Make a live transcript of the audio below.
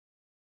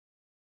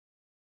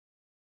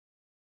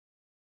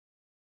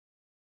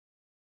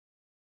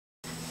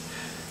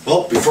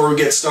Well, before we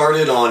get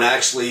started on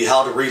actually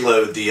how to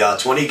reload the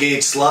 20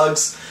 gauge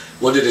slugs,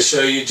 wanted to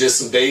show you just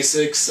some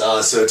basics, so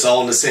it's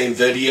all in the same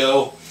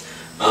video.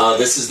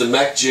 This is the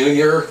Mech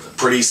Junior,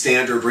 pretty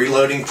standard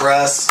reloading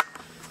press.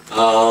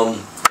 And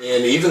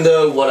even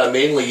though what I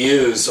mainly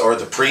use are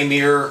the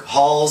Premier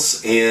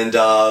hulls and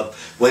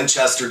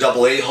Winchester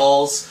AA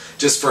hulls,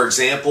 just for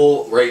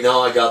example, right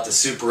now I got the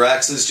Super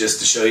X's just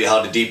to show you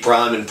how to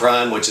deprime and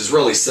prime, which is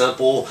really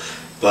simple,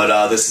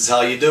 but this is how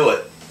you do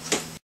it.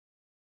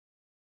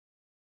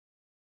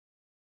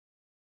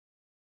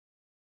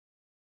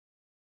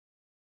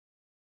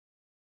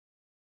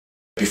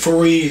 Before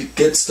we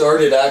get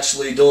started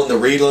actually doing the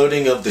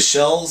reloading of the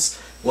shells,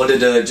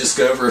 wanted to just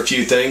go over a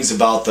few things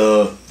about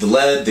the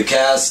lead, the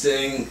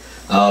casting,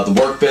 the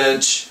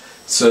workbench.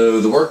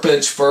 So the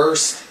workbench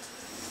first,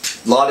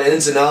 a lot of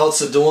ins and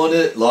outs of doing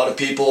it. A lot of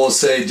people will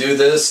say do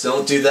this,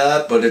 don't do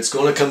that, but it's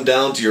going to come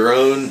down to your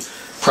own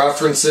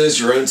preferences,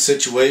 your own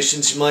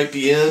situations you might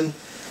be in.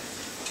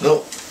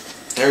 Oh,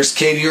 there's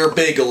Katie or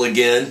Bagel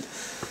again.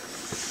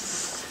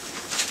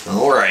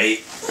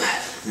 Alright,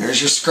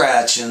 there's your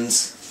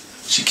scratchings.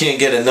 She can't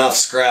get enough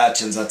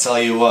scratchings, I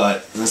tell you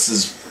what. This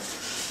is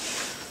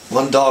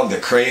one dog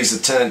that craves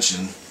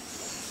attention.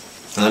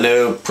 I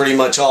know pretty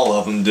much all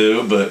of them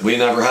do, but we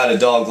never had a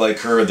dog like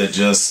her that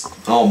just,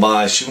 oh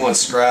my, she wants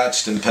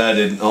scratched and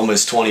petted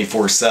almost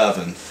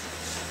 24/7.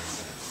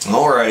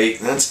 Alright,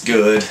 that's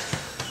good.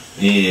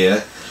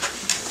 Yeah.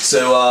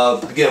 So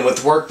again,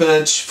 with the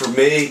workbench, for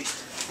me,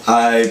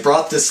 I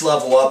brought this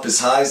level up as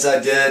high as I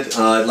did. It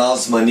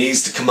allows my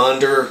knees to come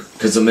under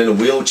because I'm in a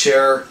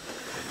wheelchair.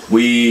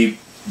 We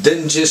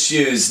didn't just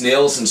use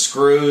nails and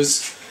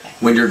screws.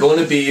 When you're going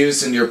to be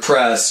using your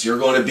press, you're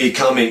going to be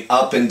coming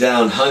up and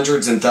down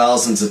hundreds and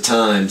thousands of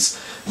times.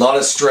 A lot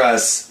of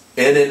stress,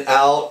 in and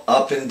out,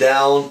 up and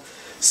down.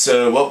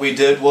 So what we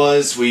did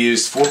was we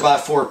used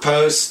 4x4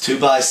 posts,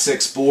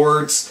 2x6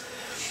 boards.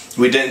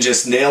 We didn't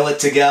just nail it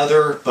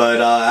together, but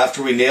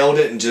after we nailed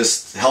it and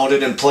just held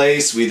it in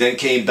place, we then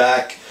came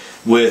back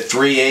with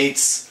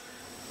 3/8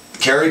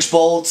 carriage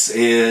bolts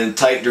and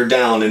tightened her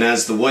down, and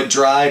as the wood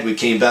dried we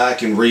came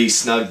back and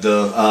re-snugged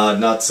the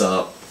nuts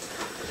up.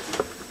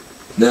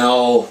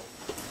 Now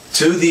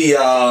to the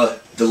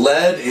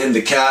lead and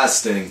the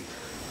casting,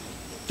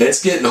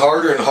 it's getting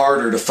harder and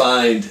harder to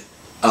find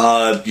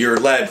your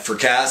lead for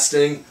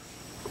casting.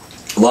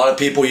 A lot of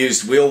people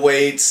used wheel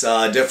weights,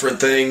 different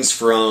things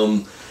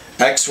from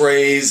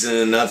x-rays,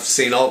 and I've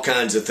seen all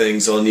kinds of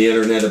things on the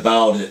internet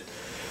about it.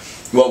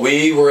 What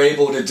we were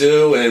able to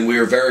do, and we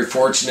were very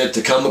fortunate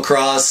to come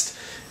across,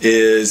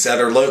 is at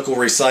our local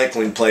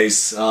recycling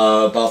place,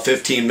 about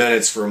 15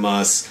 minutes from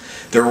us.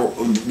 They're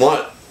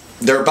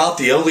about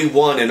the only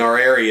one in our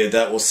area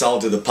that will sell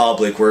to the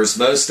public, whereas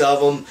most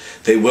of them,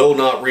 they will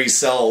not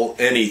resell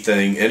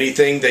anything.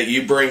 Anything that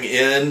you bring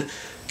in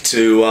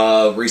to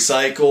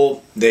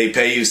recycle, they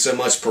pay you so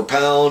much per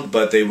pound,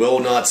 but they will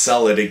not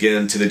sell it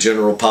again to the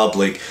general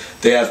public.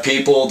 They have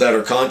people that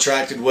are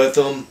contracted with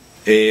them,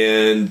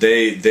 and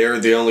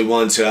they're the only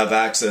ones who have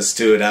access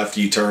to it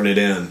after you turn it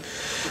in.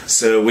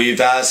 So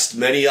we've asked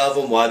many of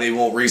them why they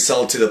won't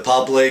resell to the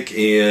public,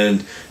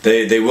 and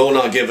they will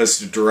not give us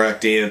a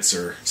direct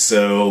answer.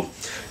 So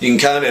you can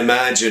kind of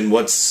imagine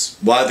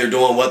why they're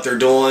doing what they're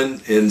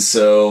doing, and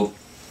so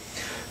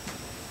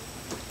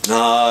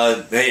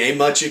ain't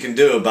much you can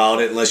do about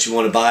it unless you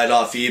want to buy it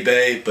off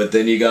eBay, but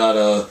then you got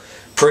a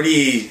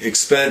pretty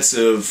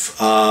expensive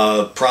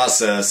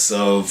process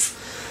of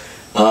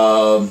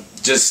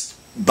just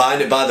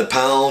buying it by the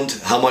pound,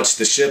 how much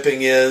the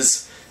shipping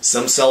is.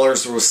 Some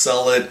sellers will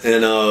sell it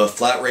in a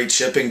flat rate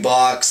shipping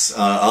box,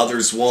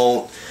 others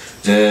won't.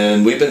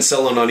 And we've been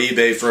selling on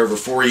eBay for over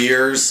 4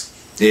 years,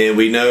 and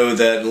we know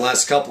that in the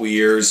last couple of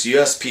years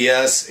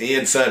USPS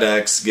and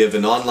FedEx give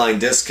an online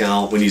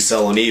discount when you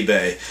sell on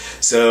eBay.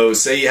 So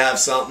say you have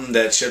something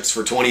that ships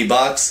for 20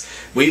 bucks,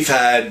 we've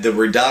had the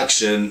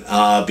reduction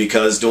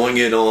because doing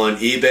it on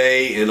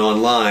eBay and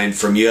online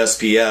from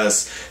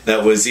USPS,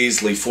 that was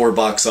easily 4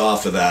 bucks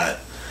off of that.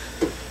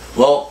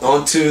 Well,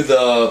 onto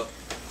the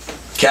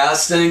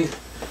casting.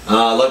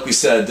 Like we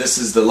said, this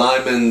is the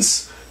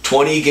Lymans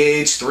 20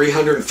 gauge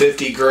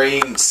 350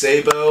 grain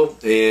Sabot,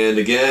 and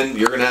again,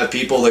 you're gonna have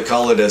people that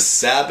call it a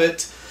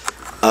Sabot,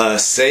 a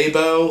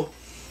Sabot,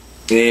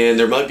 and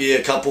there might be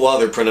a couple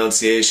other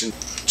pronunciations.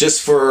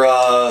 Just for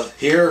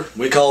here,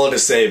 we call it a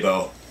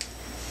Sabot.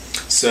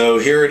 So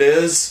here it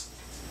is.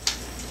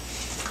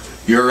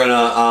 You're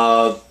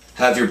gonna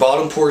have your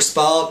bottom pour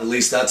spout, at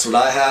least that's what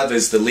I have,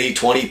 is the Lee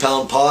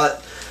 20-pound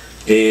pot.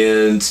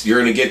 And you're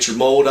going to get your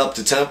mold up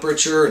to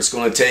temperature. It's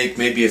going to take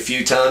maybe a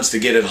few times to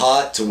get it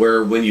hot to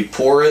where when you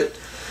pour it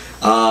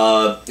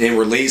and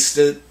release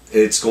it,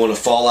 it's going to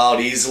fall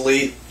out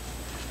easily.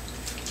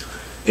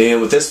 And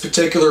with this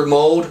particular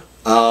mold,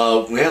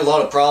 we had a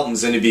lot of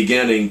problems in the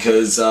beginning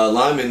because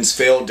Lymans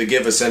failed to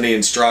give us any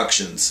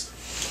instructions.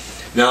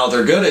 Now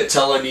they're good at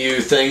telling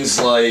you things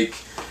like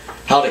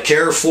how to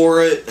care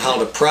for it, how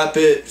to prep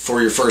it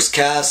for your first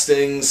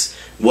castings,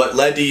 what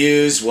lead to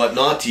use, what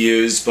not to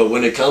use. But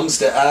when it comes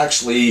to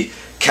actually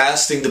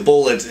casting the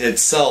bullet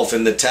itself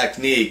and the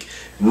technique,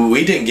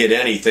 we didn't get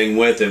anything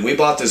with it. We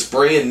bought this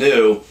brand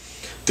new.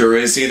 There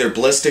is either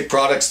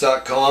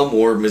ballisticproducts.com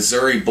or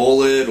Missouri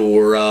Bullet,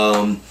 or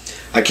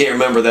I can't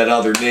remember that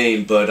other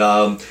name, but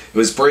it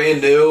was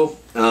brand new.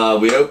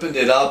 We opened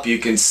it up. You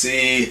can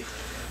see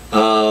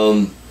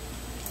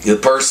the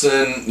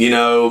person, you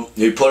know,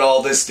 who put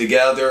all this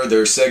together,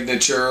 their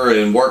signature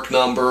and work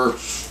number,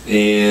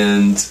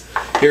 and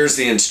here's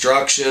the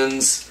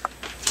instructions.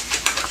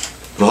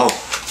 Well,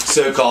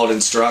 so-called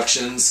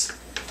instructions.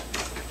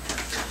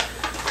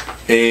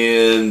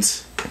 And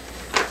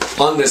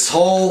on this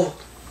whole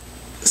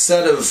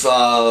set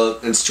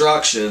of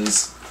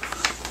instructions,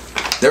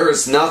 there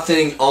is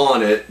nothing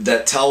on it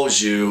that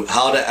tells you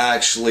how to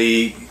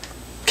actually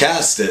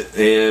cast it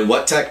and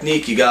what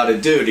technique you got to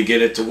do to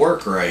get it to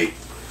work right.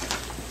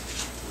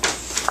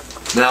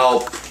 Now,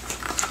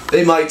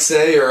 they might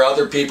say, or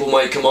other people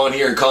might come on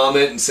here and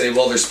comment and say,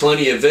 well, there's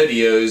plenty of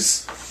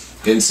videos,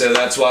 and so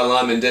that's why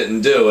Lyman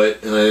didn't do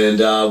it.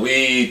 And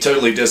we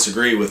totally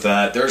disagree with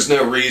that. There's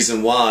no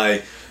reason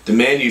why the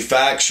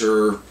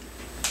manufacturer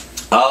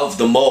of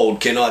the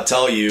mold cannot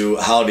tell you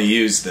how to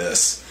use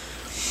this.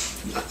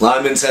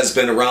 Lymans has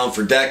been around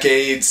for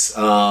decades.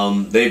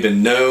 They've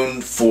been known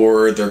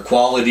for their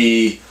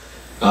quality,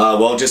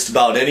 well, just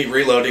about any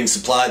reloading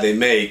supply they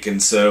make,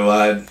 and so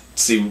I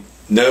see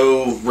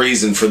no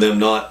reason for them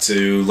not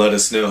to let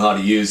us know how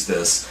to use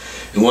this.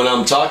 And when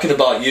I'm talking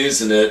about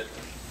using it,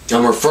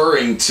 I'm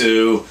referring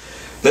to,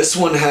 this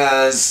one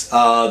has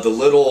the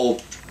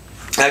little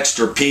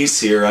extra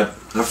piece here. I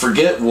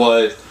forget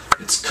what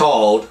it's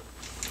called,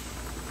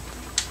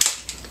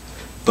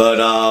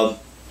 but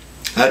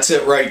that's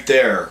it right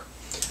there.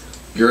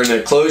 You're going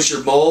to close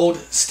your mold,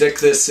 stick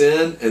this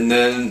in, and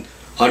then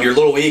on your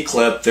little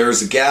E-clip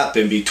there's a gap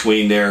in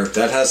between there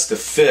that has to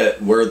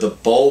fit where the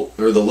bolt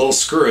or the little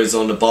screw is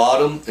on the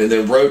bottom, and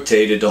then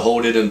rotate it to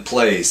hold it in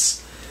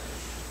place.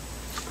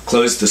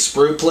 Close the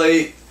sprue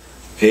plate,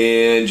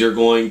 and you're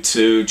going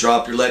to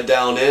drop your lead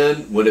down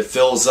in. When it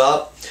fills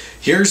up,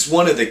 here's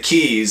one of the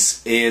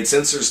keys, and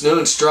since there's no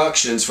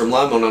instructions from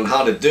Lyman on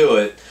how to do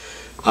it,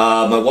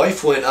 my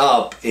wife went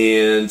up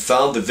and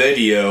found the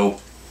video,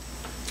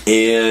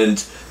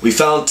 and we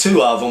found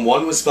two of them.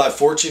 One was by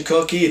Fortune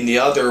Cookie and the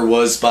other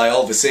was by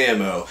Elvis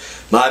Ammo.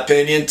 My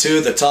opinion, two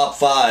of the top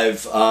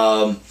 5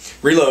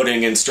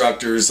 reloading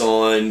instructors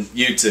on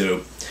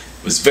YouTube.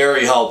 It was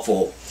very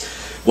helpful.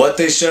 What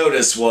they showed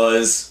us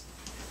was,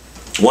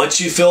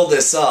 once you fill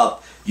this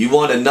up, you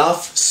want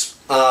enough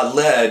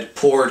lead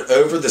poured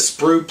over the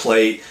sprue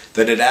plate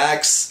that it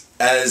acts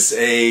as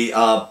a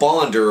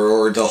bonder,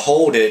 or to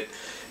hold it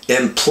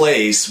in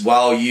place,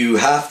 while you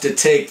have to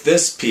take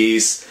this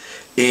piece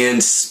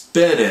and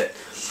spin it.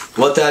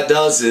 What that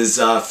does is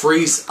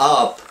freeze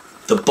up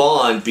the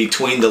bond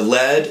between the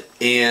lead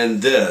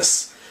and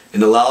this,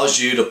 and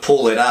allows you to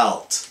pull it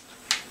out.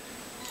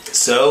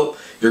 So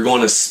you're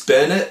going to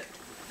spin it,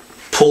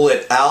 pull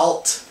it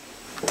out,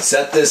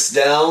 set this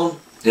down,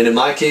 and in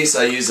my case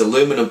I use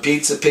aluminum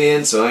pizza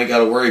pan, so I ain't got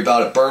to worry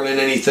about it burning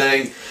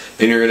anything.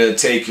 Then you're going to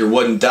take your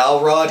wooden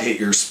dowel rod, hit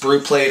your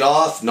sprue plate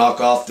off, knock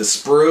off the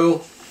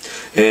sprue,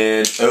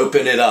 and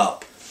open it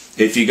up.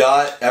 If you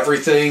got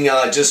everything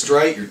just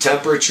right, your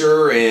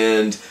temperature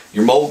and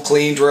your mold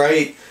cleaned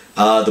right,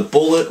 the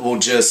bullet will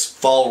just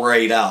fall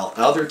right out.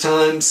 Other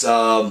times,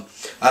 I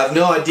have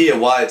no idea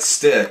why it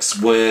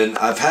sticks. When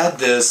I've had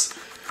this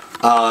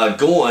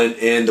going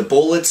and the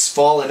bullet's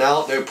falling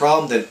out, no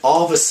problem, then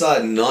all of a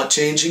sudden, not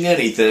changing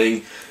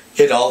anything,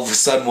 it all of a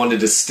sudden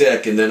wanted to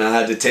stick, and then I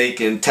had to take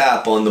and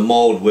tap on the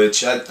mold,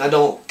 which I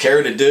don't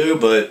care to do,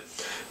 but,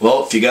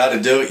 well, if you got to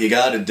do it, you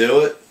got to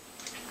do it.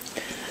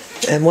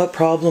 And what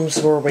problems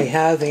were we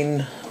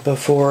having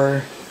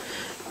before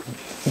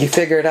you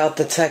figured out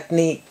the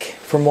technique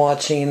from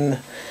watching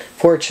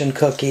Fortune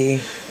Cookie?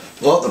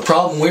 Well, the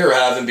problem we were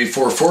having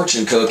before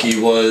Fortune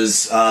Cookie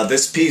was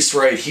this piece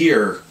right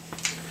here.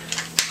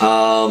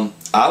 I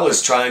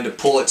was trying to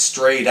pull it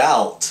straight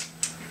out,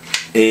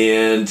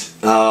 and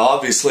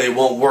obviously it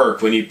won't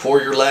work. When you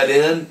pour your lead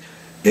in,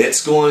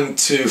 it's going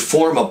to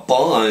form a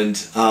bond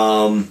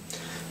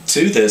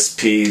to this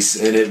piece,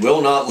 and it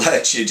will not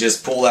let you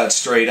just pull that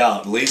straight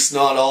out, at least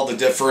not all the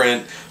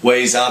different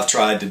ways I've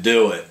tried to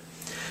do it.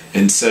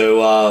 And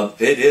so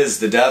it is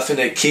the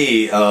definite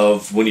key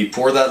of, when you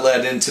pour that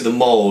lead into the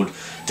mold,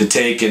 to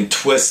take and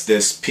twist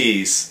this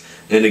piece.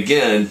 And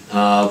again,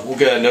 we'll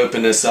go ahead and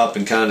open this up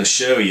and kind of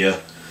show you.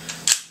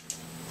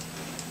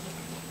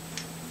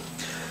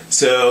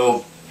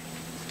 So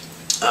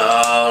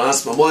I'll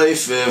ask my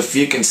wife if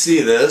you can see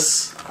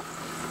this,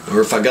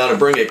 or if I got to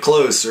bring it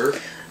closer.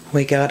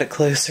 We got it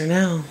closer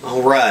now.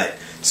 Alright,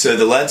 so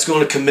the lead's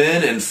going to come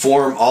in and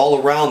form all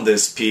around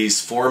this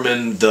piece,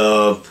 forming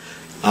the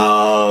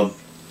conical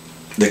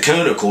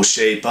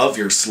shape of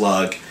your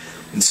slug.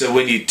 And so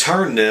when you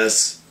turn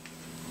this,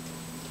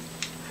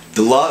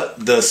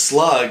 the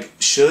slug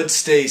should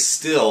stay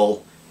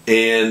still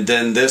and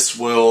then this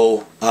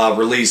will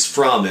release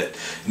from it.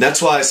 And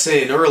that's why I was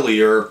saying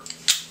earlier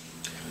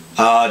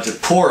to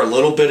pour a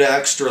little bit of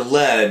extra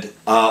lead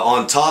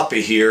on top of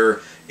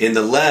here, and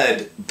the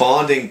lead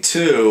bonding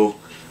to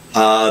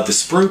the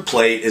sprue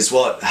plate is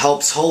what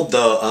helps hold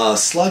the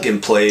slug in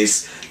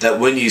place, that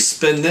when you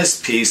spin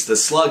this piece, the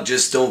slug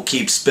just don't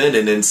keep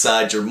spinning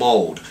inside your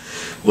mold,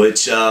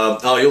 which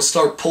oh, you'll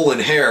start pulling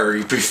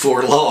hair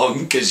before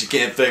long because you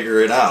can't figure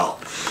it out.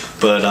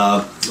 But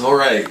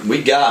alright,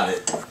 we got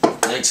it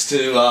thanks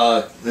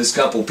to this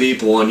couple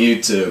people on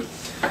YouTube.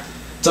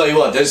 Tell you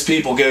what, those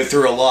people go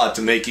through a lot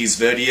to make these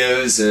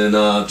videos,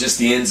 and just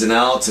the ins and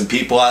outs, and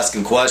people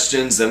asking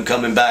questions, them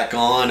coming back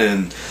on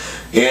and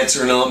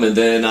answering them, and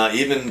then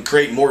even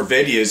creating more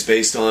videos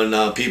based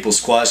on people's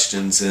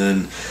questions.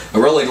 And I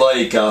really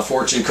like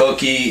Fortune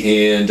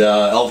Cookie and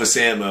Elvis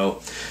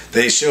Ammo.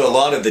 They show a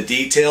lot of the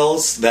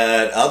details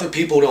that other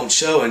people don't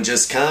show, and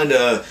just kind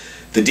of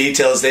the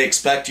details they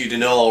expect you to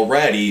know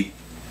already,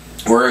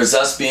 whereas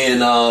us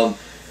being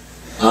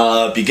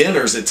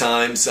beginners at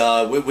times,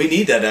 we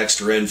need that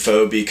extra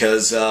info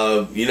because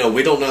you know,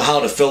 we don't know how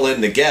to fill in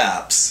the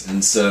gaps.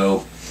 And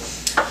so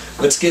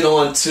let's get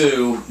on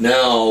to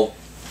now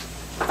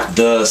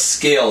the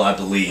scale, I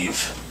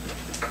believe.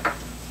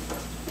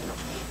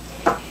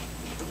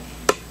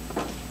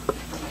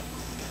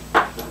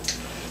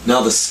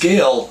 Now the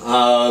scale,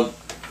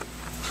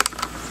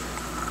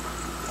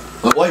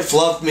 my wife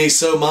loved me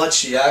so much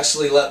she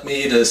actually let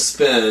me to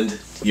spend,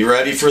 you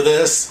ready for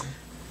this?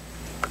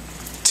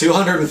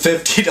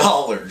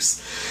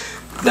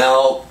 $250.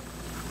 Now,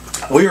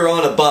 we were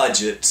on a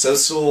budget,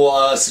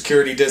 Social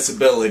Security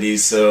disability,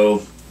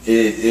 so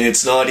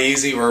it's not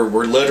easy.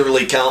 We're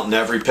literally counting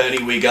every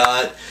penny we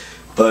got.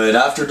 But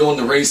after doing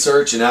the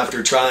research and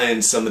after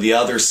trying some of the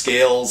other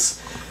scales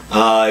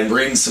and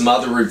reading some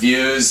other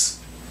reviews,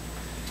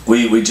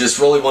 we just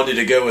really wanted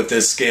to go with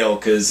this scale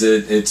because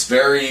it's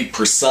very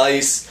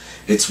precise.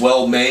 It's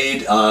well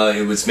made.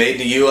 It was made in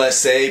the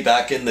USA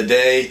back in the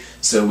day,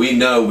 so we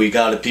know we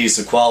got a piece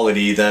of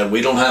quality that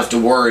we don't have to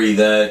worry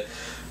that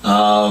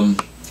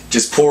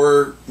just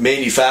poor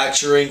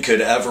manufacturing could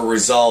ever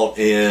result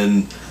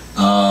in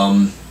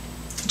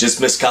just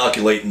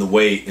miscalculating the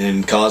weight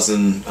and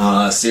causing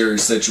a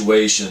serious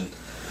situation.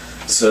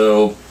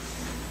 So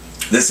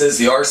this is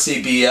the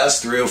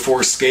RCBS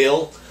 304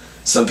 scale,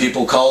 some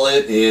people call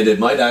it, and it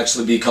might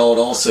actually be called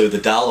also the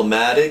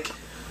Dial-O-Matic.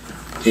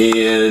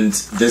 And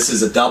this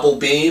is a double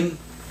beam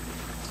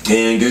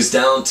and goes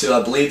down to,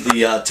 I believe,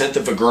 the 1/10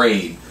 of a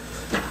grain.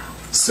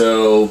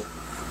 So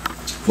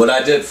what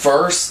I did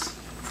first,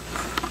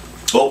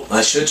 oh,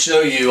 I should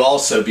show you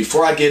also,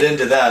 before I get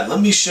into that, let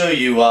me show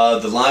you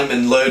the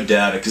Lymans load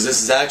data, because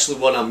this is actually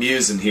what I'm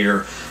using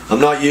here.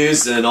 I'm not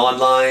using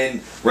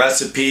online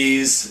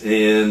recipes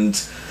and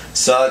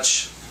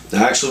such. I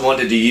actually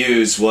wanted to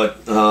use what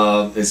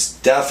is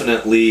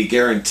definitely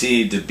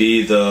guaranteed to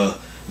be the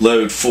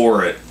load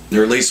for it,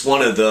 or at least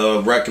one of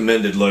the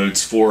recommended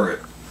loads for it.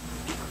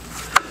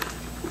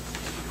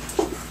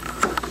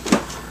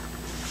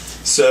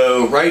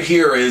 So right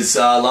here is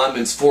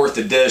Lymans 4th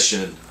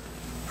edition.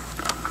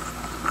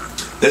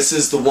 This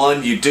is the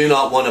one you do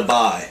not want to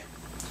buy.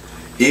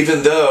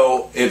 Even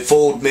though it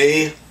fooled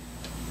me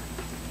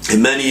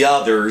and many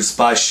others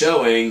by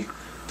showing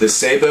the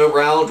Sabot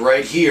round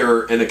right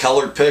here in a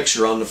colored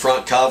picture on the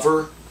front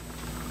cover.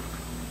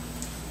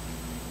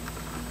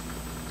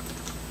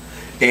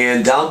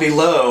 And down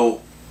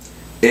below,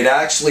 it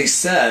actually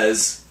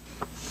says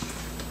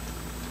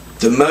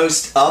the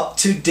most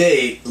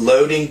up-to-date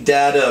loading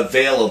data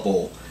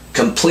available.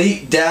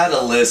 Complete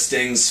data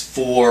listings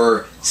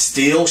for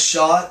steel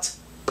shot,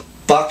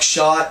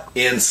 buckshot,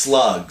 and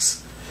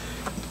slugs.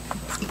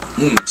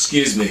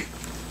 Excuse me.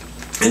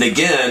 And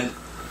again,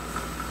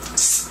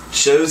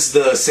 shows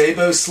the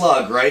Sabot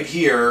slug right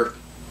here.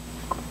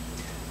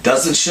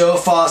 Doesn't show a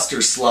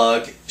Foster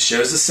slug,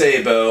 shows a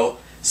Sabot.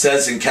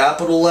 Says in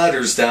capital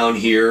letters down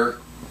here,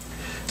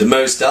 the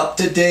most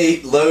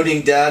up-to-date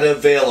loading data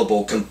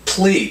available.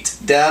 Complete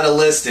data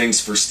listings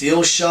for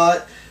steel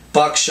shot,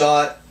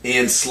 buckshot,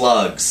 and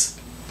slugs.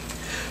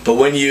 But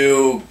when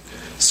you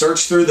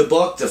search through the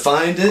book to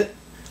find it,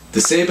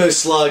 the Sabot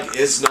slug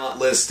is not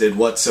listed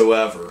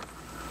whatsoever.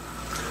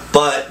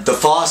 But the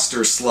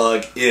Foster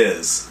slug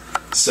is.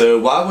 So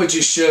why would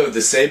you show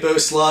the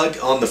Sabot slug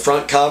on the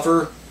front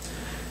cover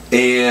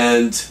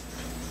and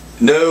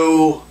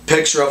no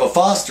picture of a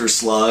Foster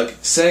slug,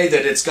 say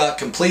that it's got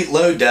complete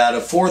load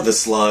data for the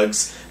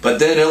slugs, but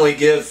then only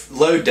give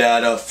load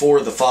data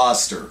for the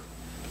Foster?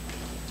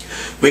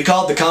 We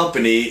called the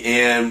company,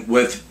 and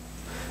with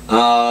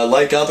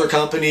like other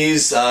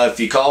companies, if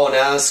you call and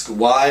ask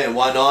why and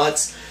why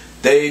not,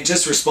 they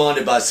just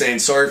responded by saying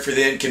sorry for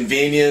the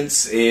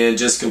inconvenience and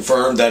just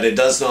confirmed that it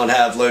does not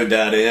have load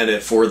data in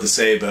it for the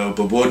Sabot,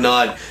 but would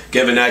not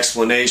give an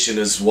explanation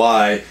as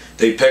why.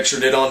 They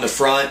pictured it on the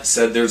front,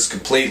 said there's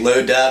complete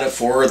load data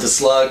for the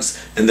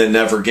slugs, and then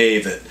never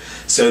gave it.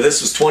 So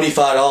this was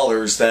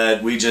 $25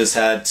 that we just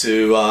had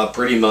to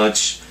pretty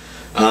much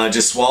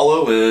just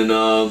swallow, and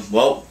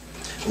well,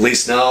 at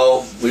least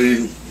now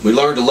we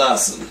learned a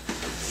lesson.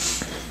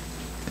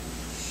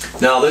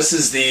 Now this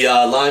is the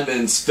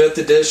Lymans 5th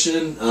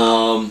edition.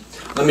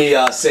 Let me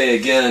say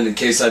again in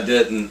case I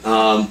didn't.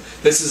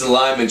 This is the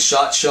Lymans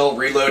Shot Shell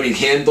Reloading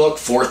Handbook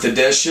 4th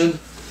edition.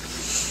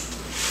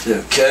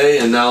 Okay,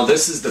 and now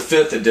this is the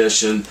 5th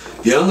edition.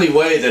 The only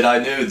way that I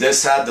knew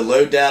this had the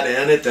load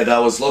data in it that I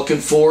was looking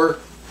for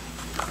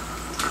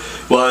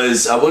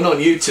was I went on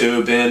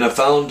YouTube and I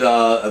found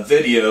a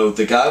video.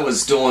 The guy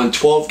was doing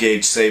 12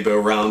 gauge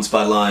Sabot rounds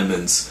by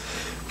Lymans,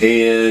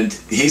 and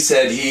he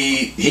said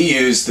he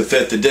used the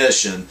 5th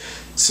edition.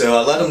 So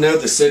I let him know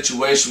the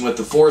situation with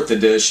the 4th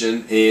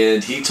edition,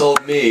 and he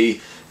told me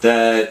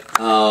that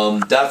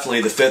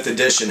definitely the 5th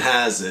edition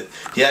has it.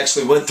 He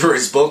actually went through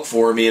his book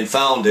for me and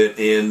found it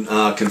and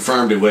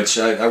confirmed it, which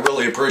I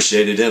really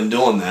appreciated him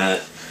doing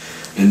that.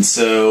 And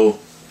so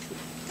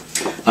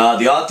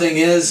the odd thing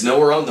is,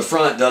 nowhere on the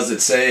front does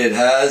it say it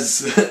has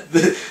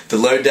the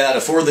load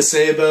data for the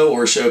Sabot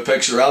or show a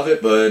picture of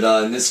it, but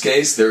in this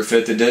case their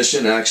 5th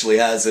edition actually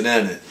has it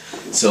in it.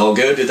 So I'll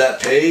go to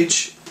that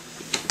page.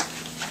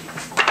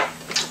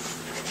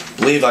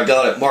 I believe I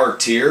got it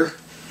marked here.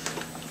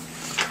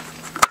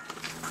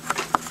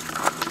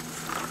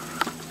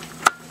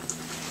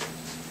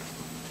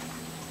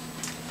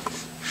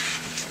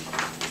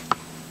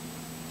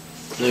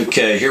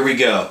 Okay, here we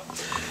go.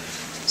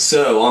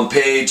 So on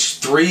page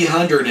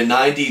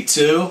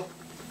 392,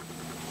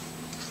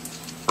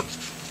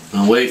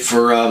 I'll wait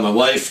for my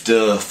wife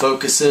to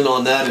focus in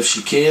on that if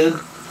she can.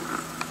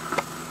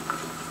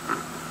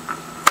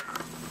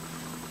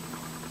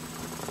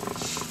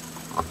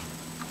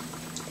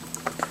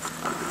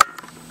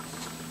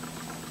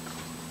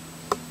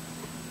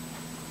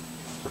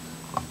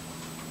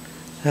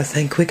 I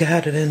think we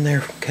got it in there,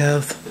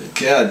 Kev.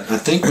 Okay, I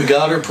think we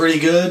got her pretty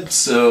good.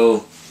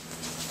 So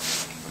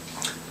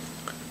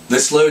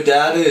this load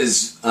data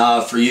is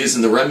for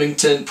using the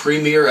Remington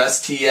Premier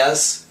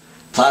STS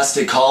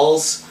plastic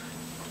hulls,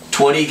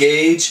 20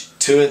 gauge,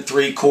 2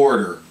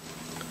 3/4.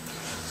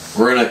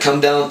 We're going to come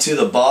down to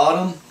the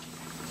bottom,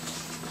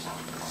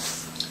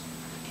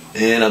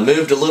 and I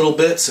moved a little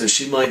bit, so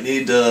she might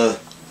need to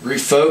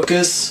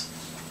refocus.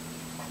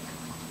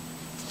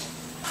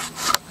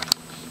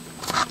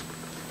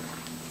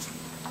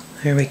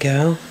 There we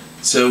go.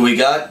 So we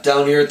got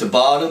down here at the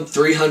bottom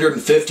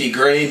 350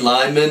 grain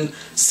Lymans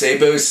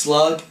Sabot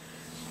Slug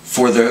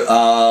for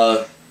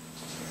the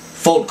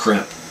fold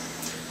crimp.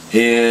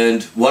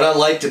 And what I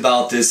liked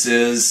about this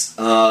is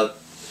I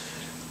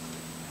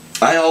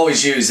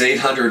always use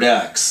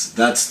 800X.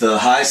 That's the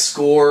high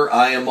score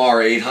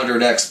IMR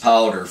 800X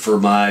powder for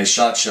my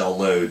shot shell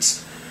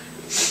loads.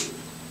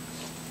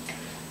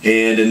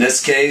 And in this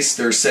case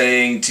they're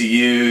saying to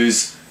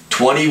use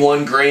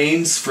 21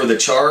 grains for the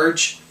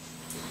charge,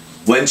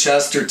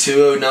 Winchester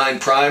 209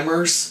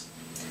 primers,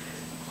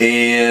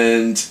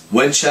 and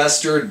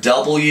Winchester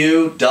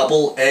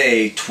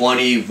WAA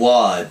 20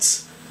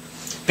 wads.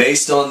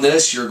 Based on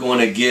this, you're going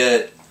to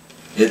get,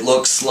 it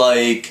looks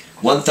like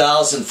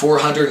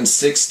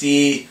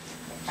 1,460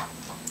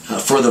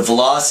 for the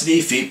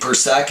velocity, feet per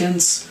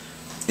seconds,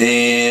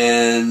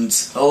 and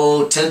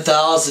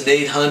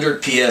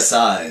 10,800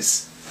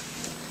 PSIs.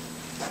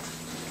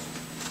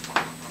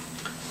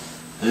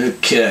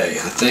 Okay,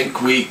 I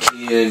think we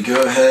can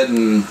go ahead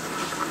and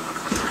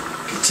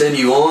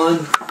continue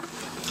on.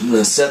 I'm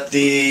going to set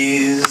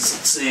these,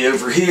 let's see,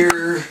 over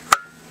here.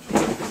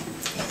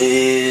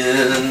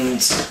 And,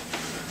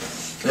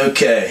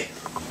 okay.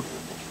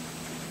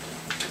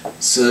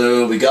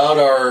 So we got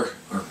our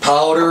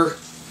powder.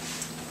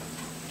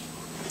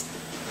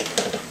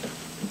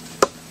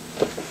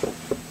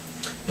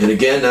 And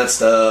again, that's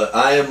the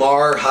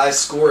IMR high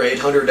score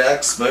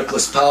 800X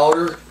smokeless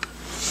powder.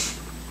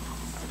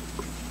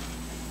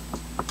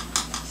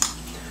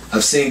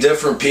 I've seen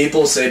different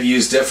people say to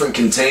use different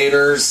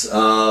containers.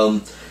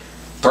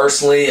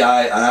 Personally,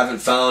 I haven't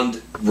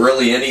found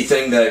really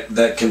anything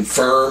that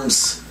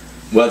confirms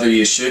whether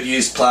you should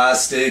use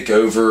plastic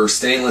over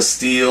stainless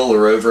steel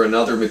or over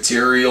another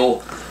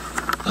material.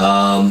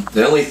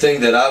 The only thing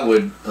that I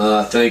would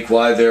think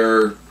why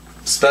they're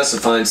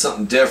specifying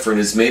something different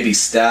is maybe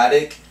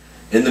static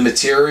in the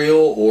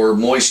material or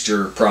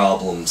moisture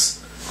problems.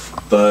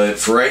 But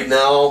for right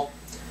now,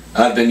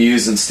 I've been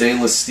using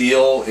stainless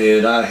steel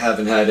and I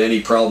haven't had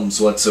any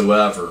problems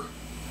whatsoever.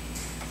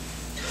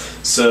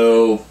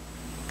 So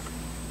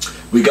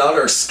we got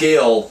our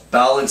scale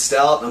balanced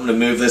out. I'm going to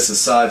move this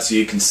aside so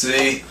you can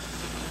see.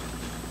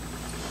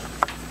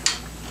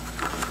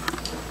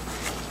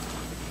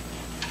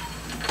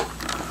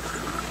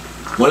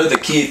 One of the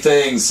key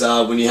things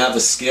when you have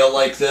a scale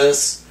like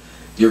this,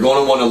 you're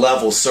going to want a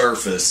level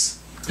surface.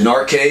 In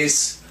our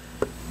case,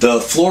 the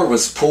floor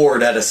was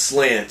poured at a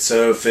slant,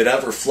 so if it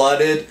ever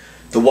flooded,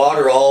 the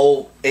water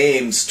all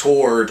aims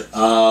toward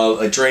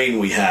a drain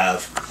we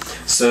have.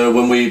 So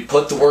when we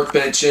put the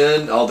workbench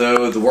in,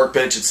 although the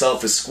workbench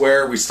itself is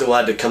square, we still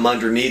had to come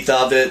underneath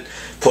of it,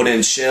 put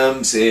in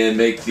shims, and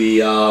make the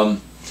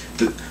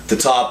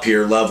top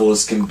here level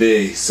as can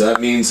be. So that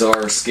means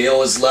our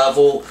scale is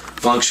level,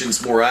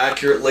 functions more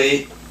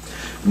accurately.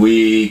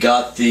 We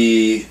got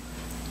the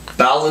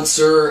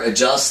balancer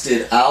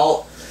adjusted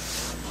out.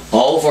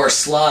 All of our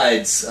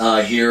slides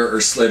here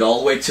are slid all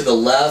the way to the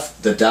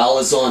left. The dial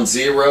is on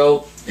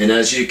 0, and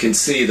as you can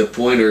see, the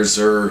pointers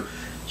are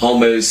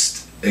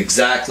almost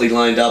exactly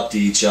lined up to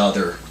each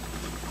other.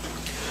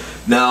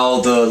 Now,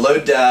 the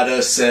load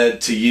data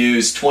said to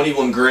use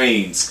 21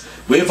 grains.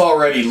 We've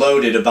already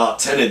loaded about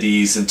 10 of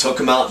these and took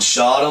them out and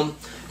shot them.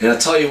 And I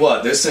tell you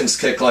what, those things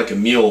kick like a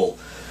mule.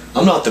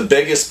 I'm not the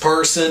biggest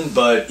person,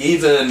 but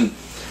even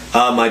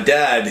my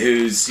dad,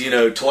 who's, you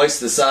know, twice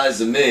the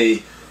size of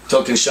me,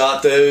 took and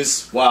shot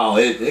those. Wow,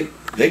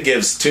 it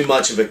gives too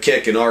much of a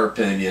kick in our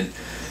opinion.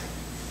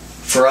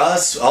 For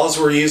us, all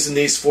we're using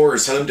these for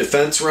is home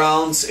defense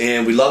rounds,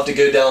 and we love to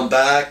go down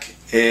back,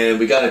 and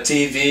we got a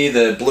TV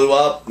that blew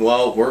up.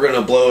 Well, we're going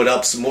to blow it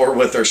up some more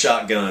with our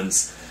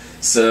shotguns.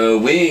 So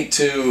we ain't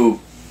too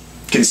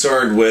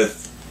concerned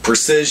with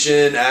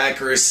precision,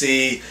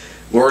 accuracy.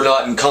 We're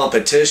not in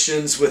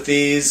competitions with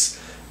these.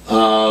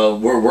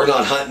 We're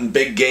not hunting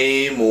big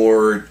game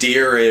or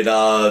deer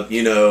at,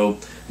 you know,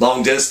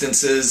 long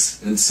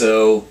distances. And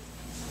so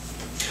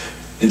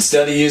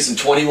instead of using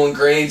 21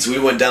 grains, we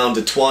went down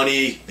to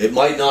 20. It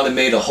might not have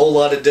made a whole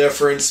lot of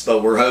difference,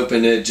 but we're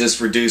hoping it just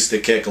reduced the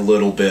kick a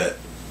little bit.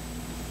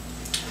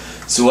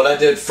 So what I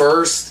did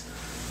first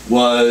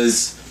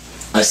was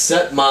I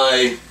set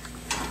my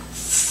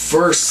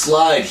first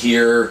slide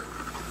here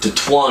to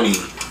 20.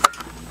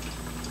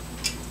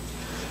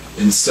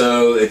 And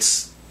so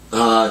it's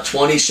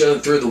 20 shown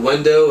through the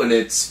window, and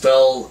it's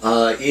fell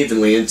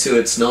evenly into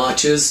its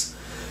notches.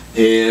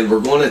 And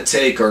we're going to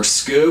take our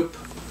scoop,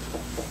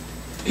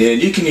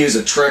 and you can use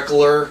a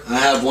trickler. I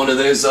have one of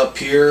those up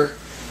here.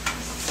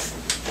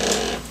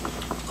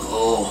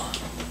 Oh,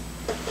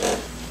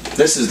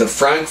 this is the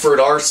Frankfurt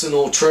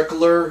Arsenal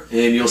trickler,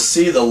 and you'll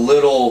see the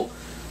little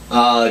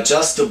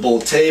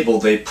adjustable table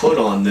they put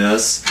on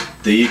this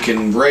that you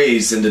can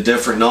raise into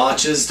different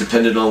notches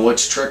depending on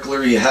which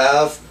trickler you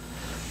have.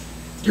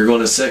 You're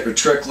going to set your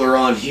trickler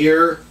on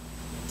here,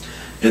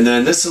 and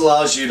then this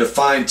allows you to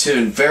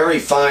fine-tune very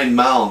fine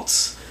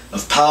mounts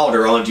of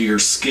powder onto your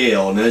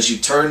scale, and as you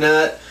turn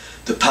that,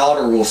 the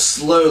powder will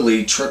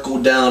slowly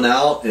trickle down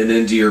out and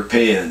into your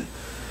pan.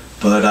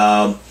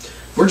 But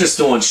we're just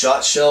doing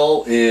shot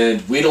shell,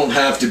 and we don't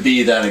have to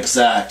be that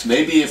exact.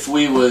 Maybe if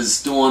we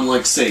was doing,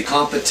 like, say,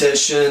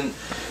 competition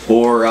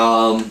or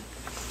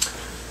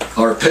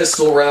our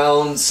pistol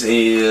rounds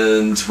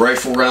and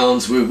rifle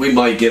rounds, we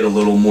might get a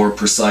little more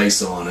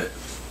precise on it.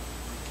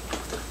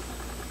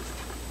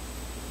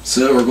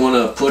 So we're going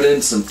to put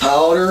in some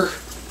powder.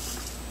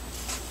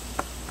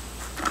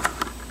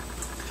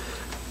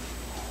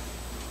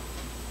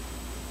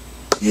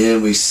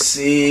 And we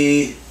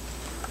see,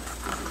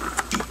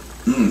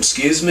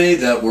 excuse me,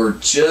 that we're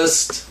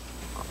just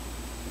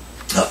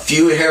a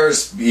few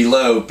hairs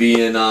below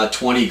being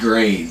 20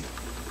 grain.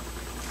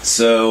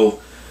 So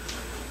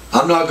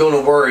I'm not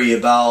going to worry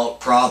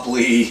about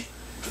probably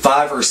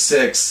 5 or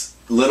 6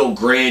 little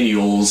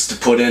granules to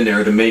put in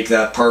there to make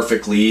that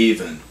perfectly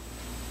even.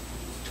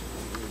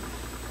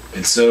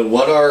 And so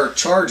what our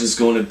charge is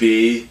going to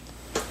be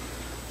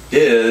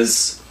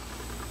is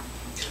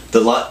the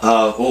Lee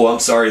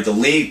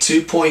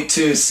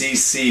 2.2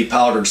 cc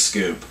powder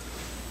scoop.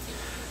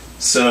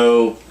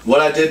 So what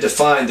I did to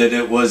find that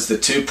it was the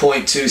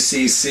 2.2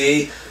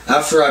 cc,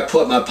 after I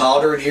put my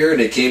powder in here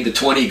and it came to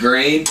 20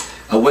 grain,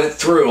 I went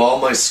through all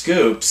my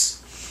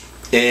scoops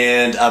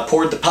and I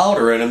poured the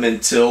powder in them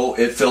until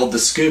it filled the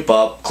scoop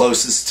up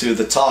closest to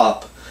the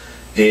top,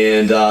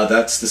 and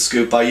that's the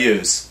scoop I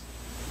use.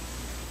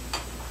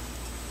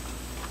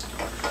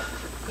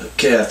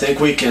 Okay, I think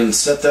we can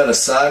set that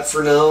aside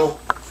for now.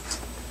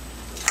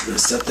 I'm going to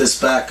set this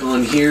back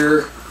on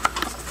here.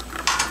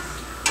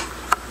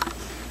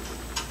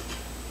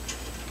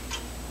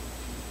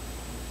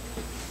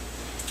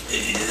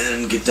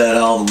 And get that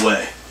out of the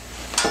way.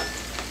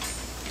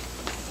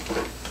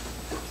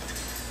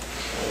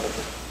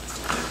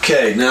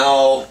 Okay,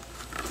 now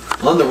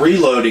on the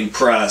reloading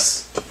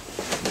press,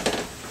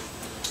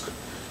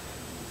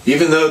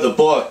 even though the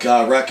book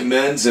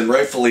recommends, and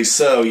rightfully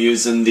so,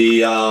 using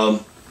the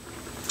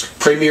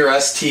Premier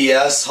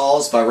STS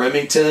hulls by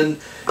Remington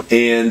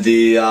and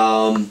the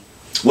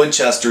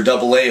Winchester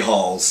AA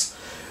hulls,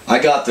 I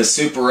got the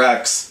Super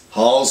X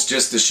hulls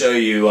just to show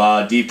you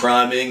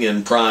depriming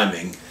and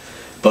priming.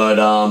 But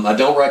I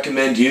don't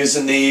recommend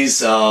using these.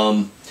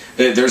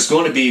 There's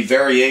going to be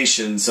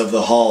variations of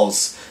the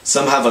hulls.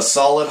 Some have a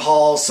solid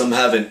hull, some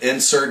have an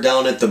insert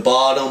down at the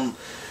bottom,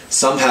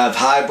 some have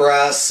high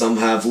brass, some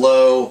have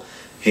low,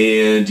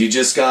 and you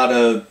just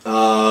gotta,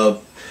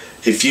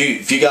 if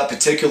you got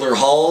particular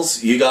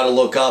hulls, you gotta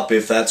look up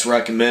if that's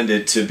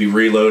recommended to be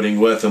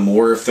reloading with them,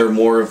 or if they're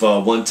more of a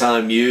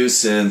one-time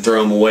use and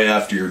throw them away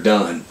after you're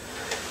done.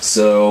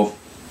 So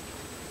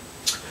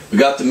we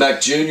got the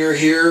Mech Junior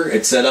here.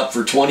 It's set up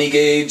for 20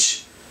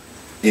 gauge,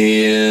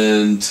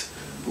 and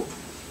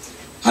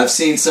I've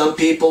seen some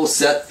people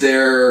set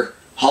their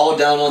hull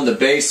down on the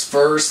base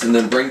first and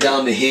then bring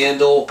down the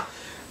handle.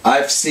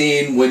 I've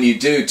seen when you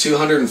do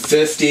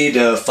 250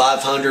 to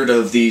 500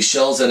 of these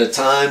shells at a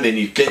time and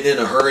you get in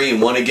a hurry and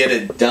want to get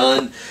it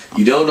done,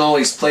 you don't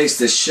always place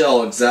the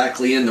shell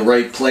exactly in the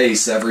right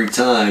place every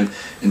time.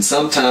 And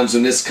sometimes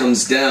when this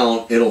comes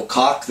down, it'll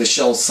cock the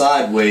shell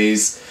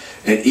sideways.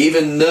 And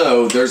even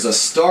though there's a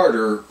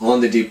starter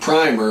on the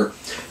deprimer,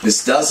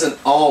 this doesn't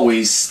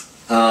always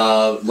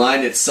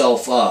line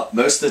itself up.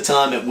 Most of the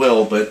time it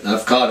will, but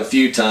I've caught a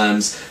few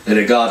times that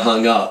it got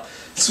hung up.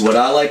 So what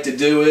I like to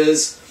do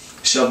is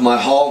shove my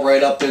hull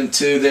right up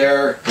into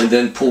there and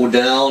then pull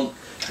down.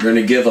 You're going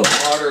to give a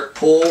moderate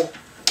pull.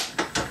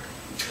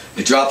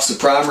 It drops the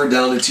primer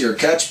down into your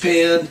catch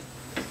pan.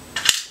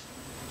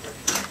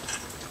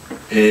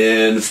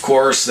 And of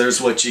course,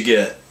 there's what you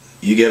get.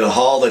 You get a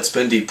hull that's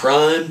been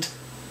deprimed.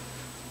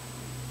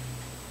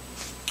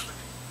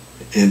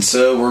 And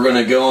so we're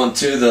going to go on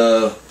to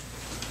the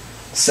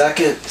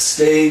second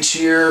stage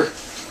here.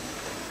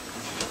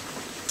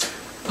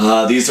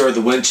 These are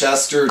the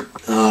Winchester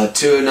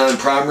 209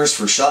 primers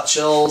for shot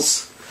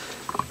shells.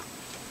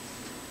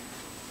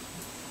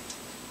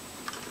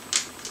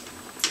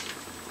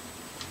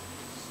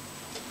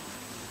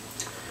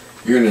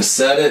 You're going to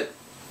set it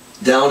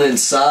down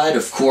inside,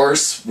 of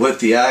course, with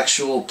the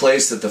actual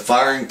place that the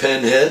firing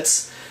pin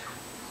hits,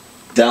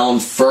 down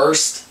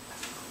first.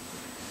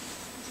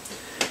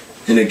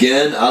 And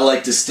again, I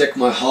like to stick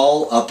my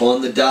hull up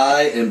on the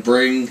die and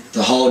bring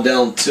the hull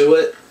down to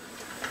it,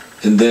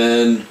 and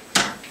then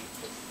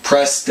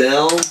press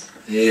down,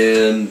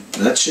 and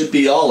that should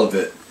be all of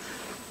it.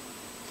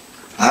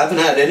 I haven't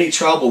had any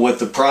trouble with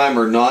the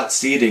primer not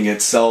seating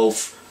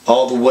itself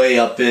all the way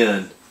up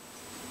in.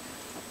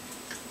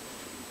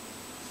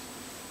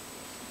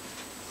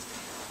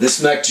 This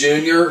Mech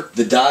Junior,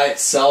 the die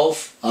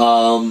itself,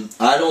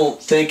 I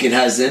don't think it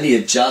has any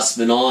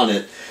adjustment on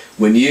it.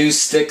 When you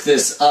stick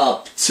this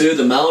up to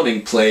the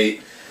mounting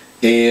plate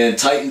and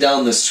tighten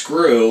down the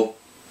screw,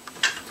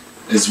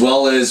 as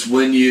well as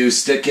when you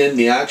stick in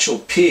the actual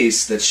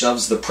piece that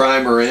shoves the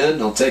primer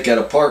in, I'll take that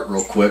apart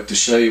real quick to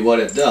show you what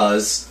it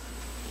does.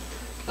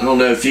 I don't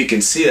know if you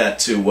can see that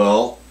too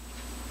well,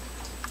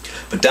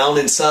 but down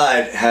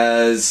inside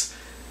has,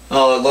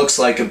 oh, it looks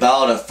like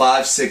about a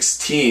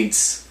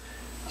 5/16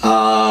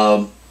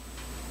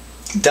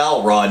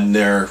 dowel rod in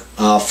there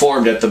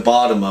formed at the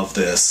bottom of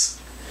this.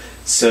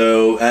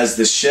 So as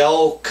the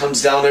shell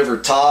comes down over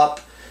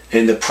top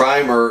and the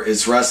primer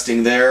is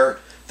resting there,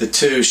 the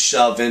two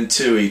shove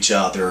into each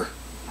other.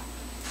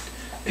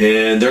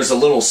 And there's a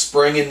little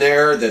spring in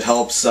there that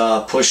helps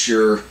push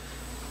your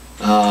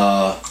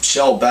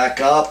shell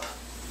back up.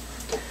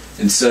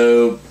 And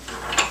so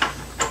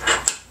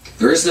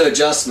there is no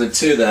adjustment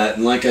to that.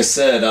 And like I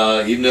said,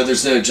 even though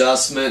there's no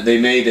adjustment, they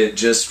made it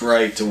just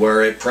right to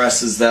where it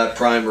presses that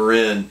primer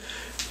in,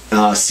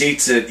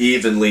 seats it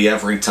evenly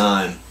every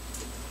time.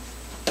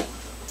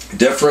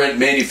 Different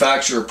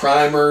manufacturer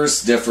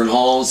primers, different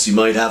hulls, you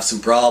might have some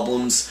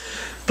problems,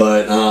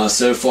 but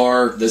so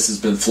far this has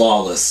been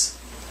flawless.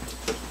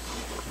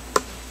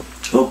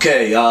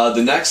 Okay,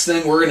 the next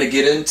thing we're going to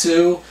get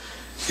into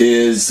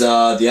is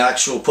the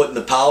actual putting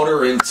the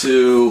powder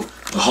into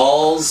the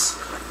hulls.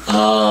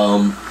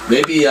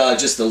 Maybe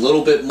just a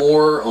little bit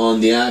more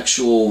on the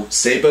actual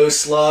Sabot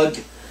Slug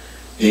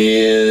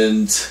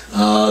and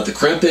the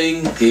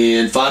crimping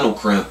and final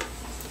crimp.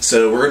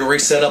 So we're going to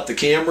reset up the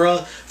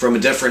camera from a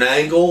different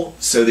angle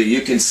so that you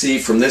can see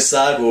from this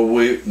side where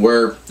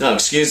we're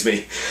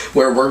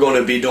going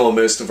to be doing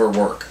most of our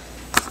work.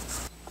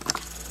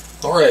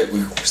 Alright,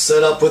 we're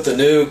set up with a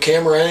new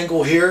camera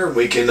angle here.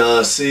 We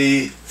can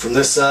see from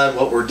this side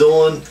what we're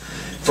doing.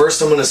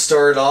 First I'm going to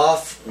start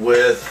off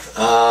with,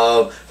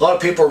 a lot of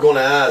people are going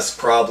to ask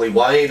probably,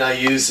 why ain't I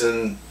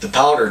using the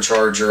powder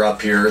charger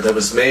up here that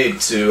was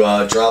made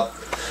to drop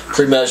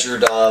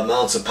pre-measured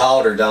amounts of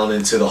powder down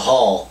into the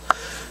hull.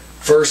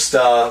 First,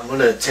 I'm going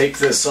to take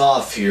this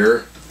off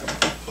here.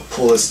 I'll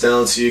pull this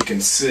down so you can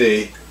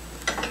see.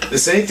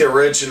 This ain't the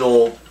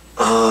original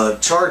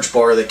charge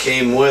bar that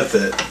came with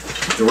it.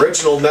 The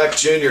original Mech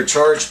Junior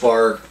charge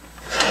bar,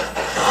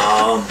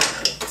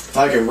 if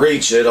I can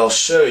reach it, I'll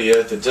show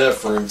you the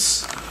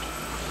difference.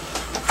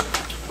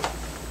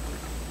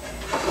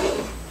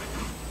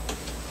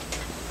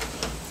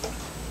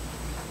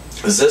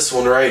 Is this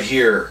one right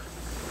here.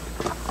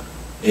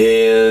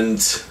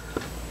 And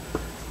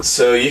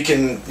so you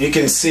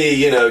can see,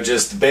 you know,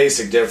 just the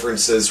basic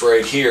differences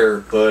right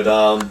here, but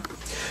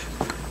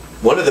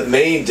one of the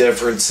main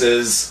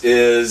differences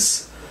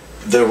is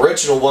the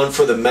original one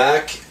for the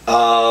Mech.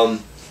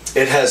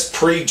 It has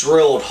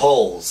pre-drilled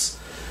holes.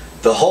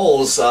 The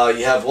holes,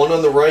 you have one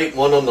on the right,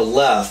 one on the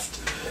left.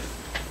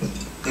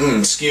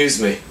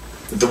 Excuse me.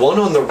 The one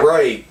on the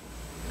right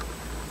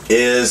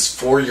is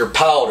for your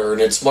powder,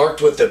 and it's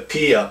marked with a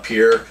P up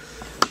here.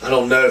 I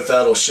don't know if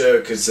that'll show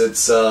because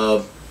it's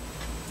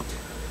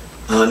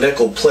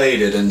nickel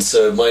plated, and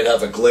so it might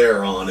have a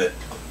glare on it.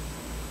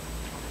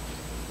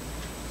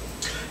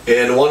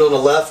 and the one on the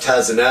left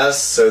has an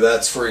S, so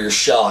that's for your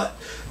shot.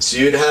 So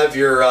you'd have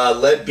your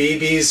lead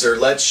BBs or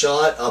lead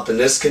shot up in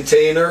this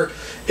container,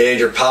 and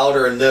your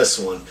powder in this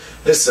one.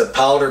 This is a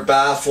powder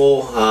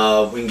baffle.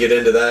 We can get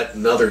into that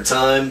another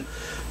time,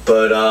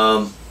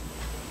 but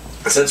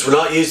since we're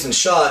not using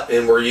shot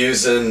and we're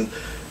using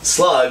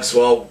slugs,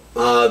 well,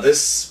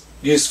 this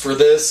use for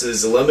this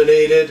is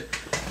eliminated.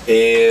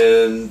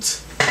 And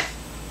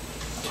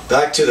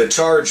back to the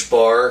charge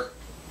bar.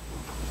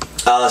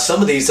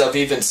 Some of these I've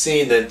even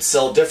seen that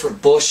sell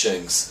different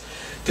bushings.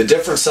 The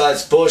different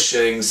size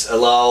bushings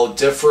allow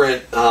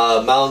different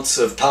amounts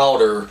of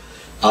powder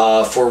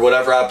for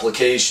whatever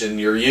application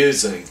you're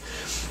using.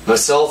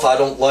 Myself, I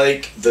don't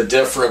like the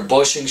different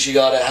bushings you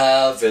gotta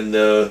have and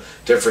the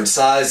different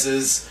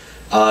sizes.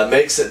 It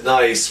makes it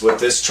nice with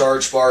this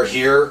charge bar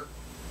here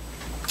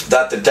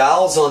that the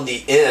dowels on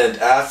the end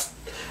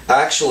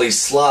actually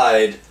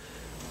slide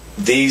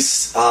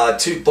these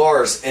two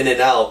bars in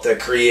and out. That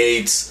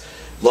creates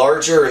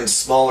larger and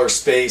smaller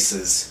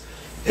spaces,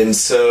 and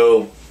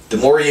so the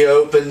more you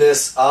open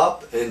this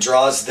up and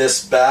draws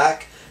this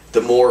back,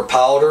 the more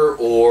powder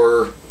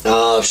or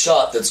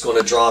shot that's going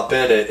to drop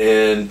in it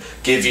and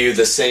give you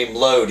the same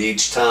load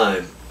each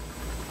time.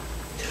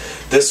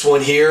 This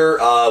one here,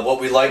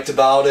 what we liked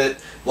about it,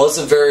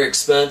 wasn't very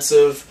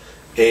expensive,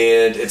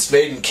 and it's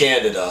made in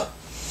Canada.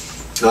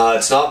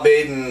 It's not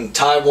made in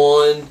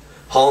Taiwan,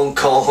 Hong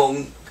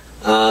Kong,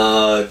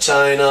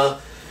 China,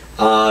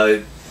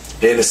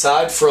 and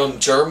aside from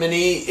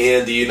Germany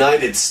and the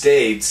United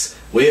States,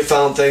 we have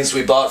found things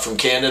we bought from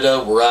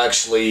Canada were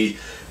actually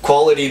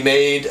quality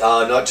made,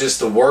 not just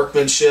the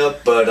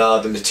workmanship,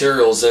 but the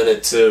materials in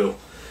it too.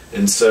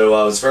 And so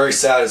I was very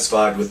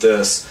satisfied with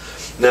this.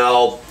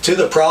 Now, to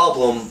the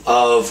problem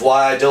of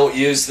why I don't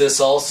use this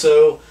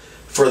also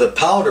for the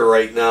powder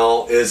right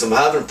now is I'm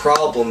having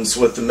problems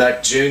with the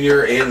Mech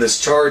Junior and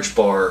this charge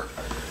bar.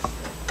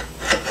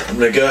 I'm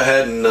going to go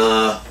ahead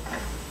and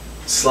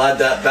slide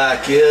that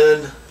back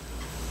in,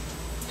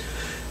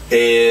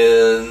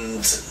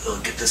 and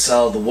I'll get this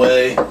out of the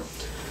way.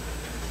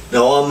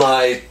 Now on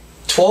my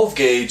 12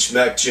 gauge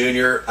Mech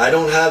Junior, I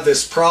don't have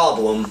this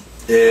problem,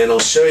 and I'll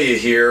show you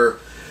here.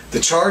 The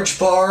charge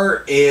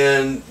bar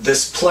and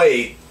this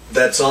plate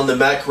that's on the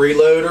Mech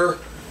Reloader,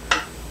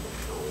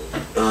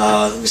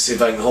 let me see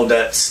if I can hold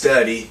that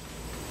steady.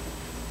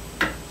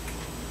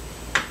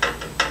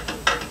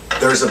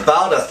 There's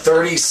about a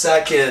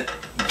 30-second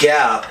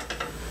gap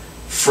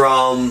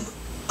from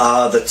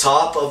the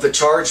top of the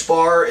charge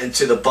bar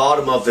into the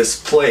bottom of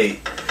this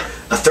plate.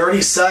 A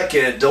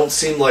 30-second don't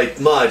seem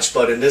like much,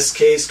 but in this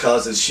case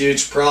causes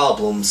huge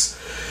problems.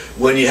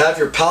 When you have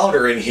your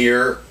powder in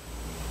here,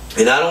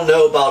 and I don't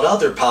know about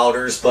other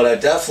powders, but I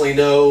definitely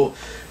know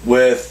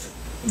with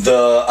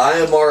the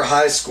IMR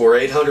High Score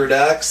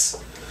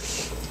 800X,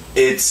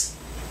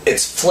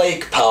 it's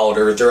flake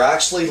powder. They're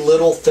actually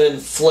little thin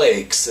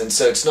flakes, and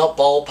so it's not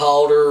ball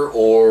powder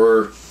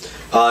or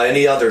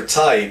any other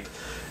type.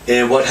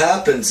 And what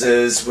happens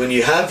is when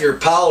you have your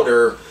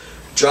powder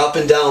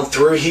dropping down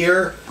through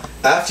here,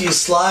 after you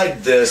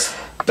slide this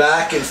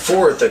back and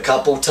forth a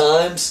couple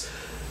times,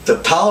 the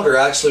powder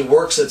actually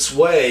works its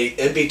way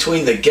in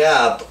between the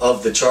gap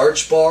of the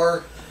charge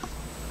bar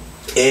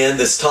and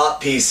this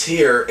top piece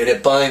here, and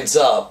it binds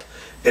up,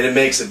 and it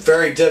makes it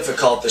very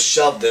difficult to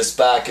shove this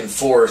back and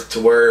forth to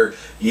where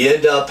you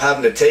end up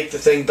having to take the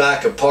thing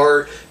back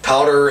apart.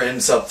 Powder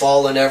ends up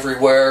falling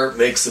everywhere,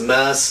 makes a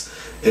mess.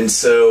 And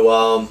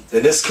so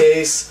in this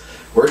case,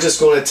 we're just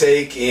going to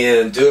take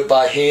and do it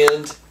by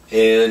hand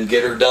and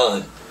get her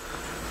done.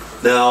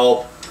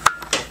 Now,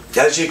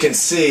 as you can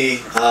see,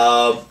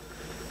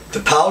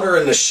 the powder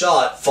and the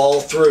shot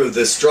fall through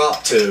this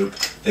drop tube.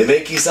 They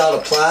make these out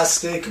of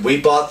plastic.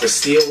 We bought the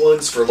steel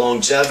ones for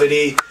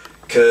longevity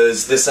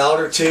because this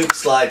outer tube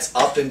slides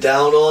up and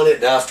down on it,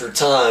 and after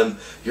time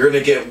you're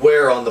going to get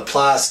wear on the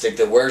plastic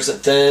that wears it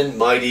thin,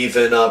 might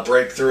even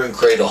break through and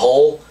create a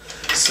hole.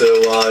 So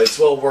it's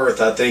well worth.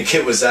 I think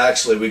it was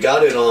actually, we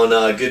got it on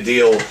a good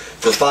deal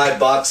for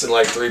 $5 and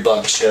like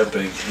 $3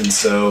 shipping, and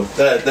so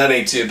that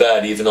ain't too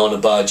bad even on a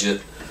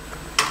budget.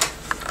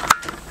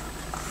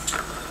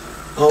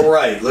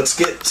 Alright, let's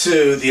get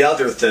to the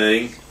other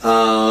thing.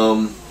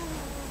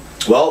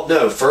 Well,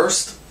 no,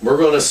 first we're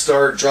going to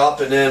start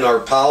dropping in our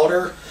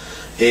powder,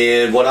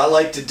 and what I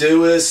like to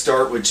do is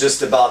start with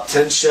just about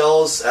 10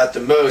 shells at the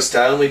most.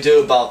 I only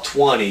do about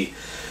 20.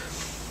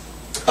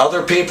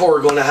 Other people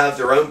are going to have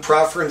their own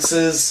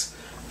preferences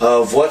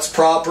of what's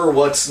proper,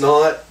 what's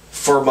not.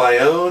 For my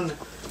own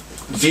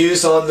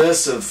views on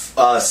this of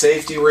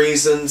safety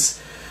reasons,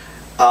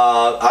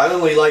 I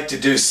only like to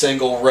do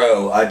single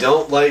row. I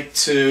don't like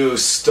to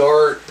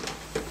start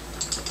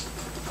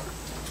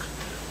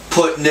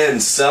putting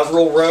in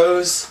several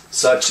rows,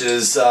 such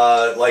as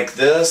like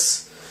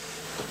this.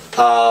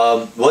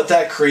 What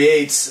that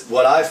creates,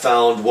 what I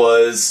found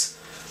was,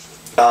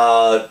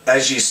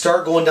 as you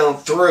start going down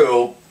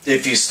through,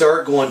 if you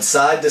start going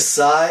side to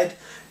side,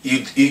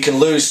 you can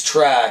lose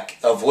track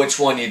of which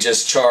one you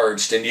just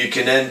charged, and you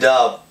can end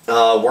up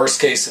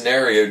worst case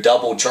scenario,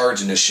 double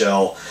charging a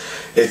shell.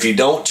 If you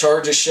don't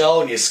charge a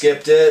shell and you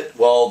skipped it,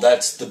 well,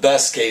 that's the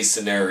best case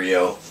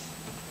scenario.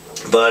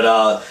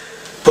 But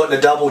putting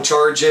a double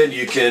charge in,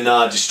 you can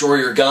destroy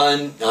your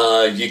gun.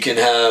 You can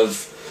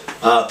have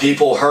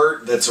people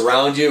hurt that's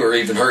around you, or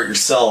even hurt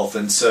yourself.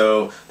 And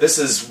so this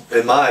is,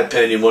 in my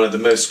opinion, one of the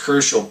most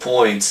crucial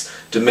points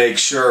to make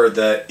sure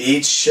that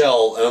each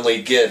shell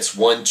only gets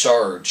one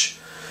charge.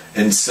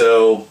 And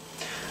so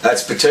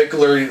that's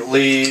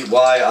particularly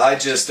why I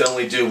just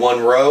only do one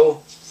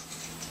row.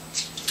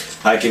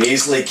 I can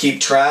easily keep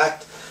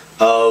track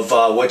of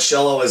what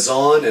shell I was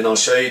on, and I'll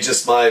show you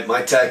just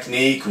my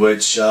technique,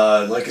 which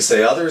like I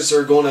say, others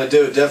are going to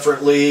do it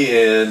differently,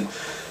 and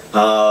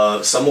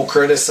some will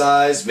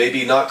criticize,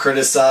 maybe not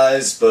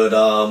criticize, but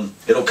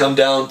it'll come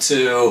down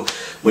to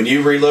when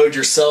you reload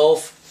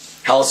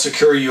yourself, how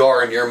secure you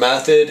are in your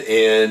method,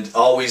 and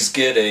always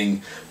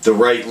getting the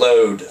right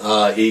load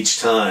each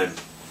time.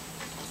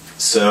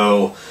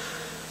 So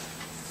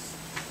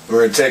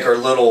we're going to take our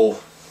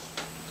little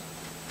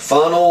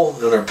funnel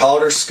and our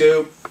powder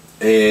scoop,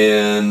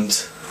 and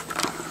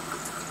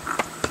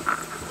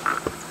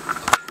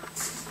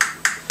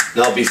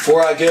now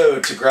before I go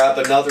to grab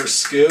another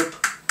scoop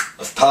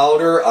of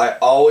powder, I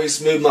always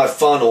move my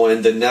funnel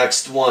in the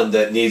next one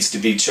that needs to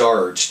be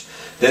charged.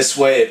 This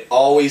way it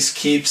always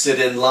keeps it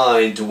in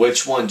line to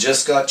which one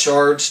just got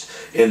charged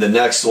and the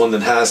next one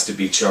that has to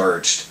be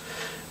charged.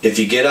 If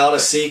you get out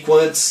of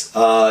sequence,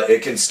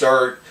 it can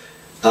start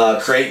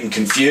creating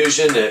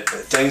confusion.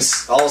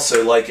 Things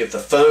also, like if the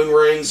phone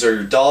rings or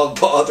your dog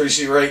bothers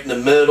you right in the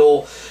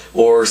middle,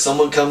 or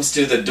someone comes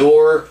to the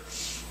door,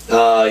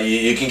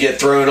 you can get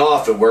thrown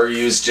off at where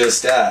you was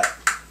just at.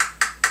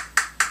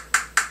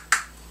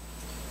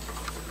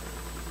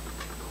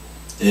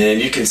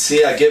 And you can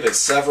see I give it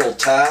several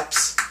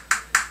taps,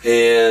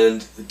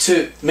 and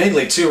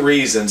mainly two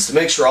reasons: to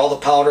make sure all the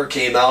powder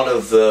came out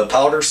of the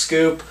powder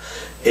scoop,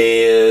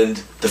 and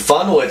the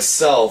funnel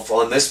itself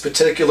on this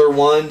particular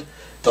one,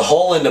 the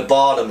hole in the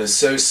bottom is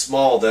so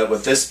small that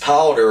with this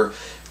powder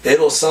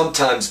it'll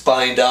sometimes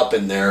bind up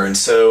in there, and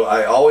so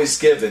I always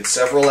give it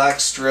several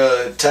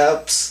extra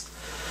taps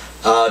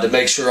to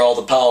make sure all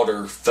the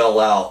powder fell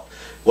out.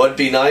 What'd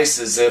be nice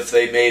is if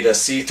they made a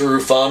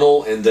see-through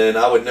funnel, and then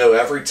I would know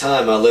every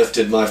time I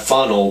lifted my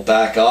funnel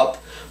back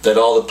up that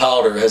all the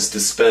powder has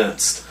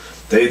dispensed.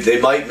 They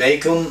might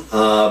make them,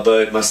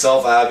 but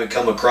myself, I haven't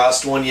come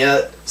across one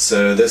yet,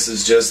 so this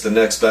is just the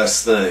next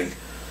best thing.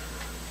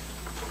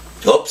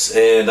 Oops,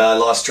 and I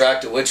lost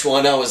track of which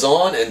one I was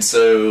on, and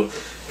so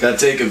gotta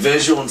take a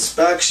visual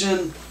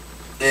inspection,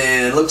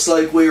 and looks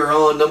like we are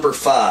on number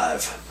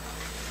 5.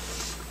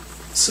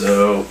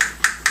 So,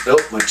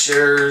 nope, my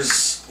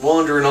chair's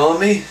wandering on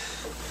me.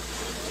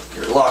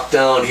 You're locked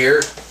down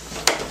here.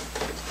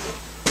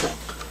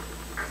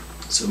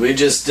 So we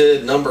just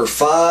did number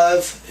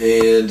 5,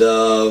 and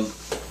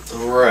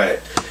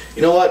alright.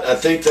 You know what? I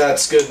think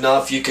that's good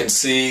enough. You can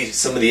see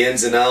some of the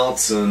ins and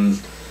outs, and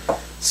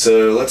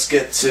so let's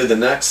get to the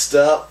next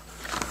step.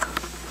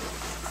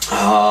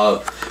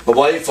 My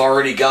wife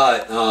already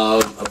got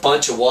a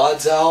bunch of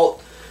wads out.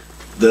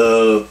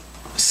 The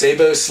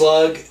Sabot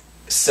Slug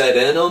set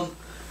in them,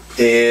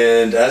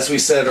 and as we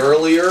said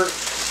earlier,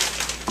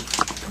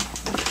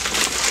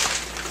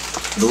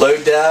 the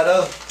load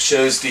data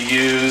shows to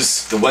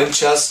use the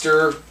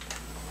Winchester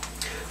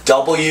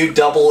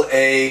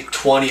WAA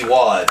 20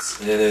 wads,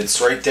 and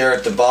it's right there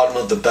at the bottom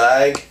of the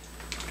bag.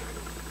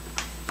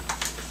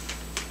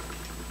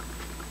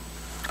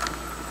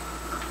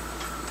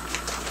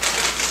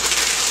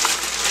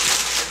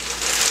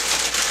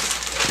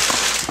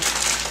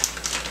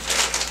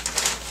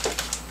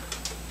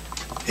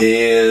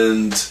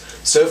 And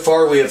so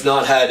far we have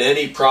not had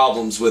any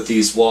problems with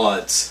these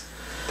wads.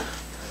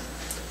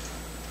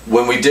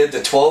 When we did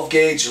the 12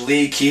 gauge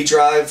Lee key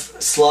drive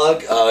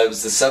slug, it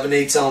was the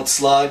 7/8 ounce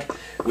slug,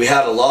 we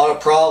had a lot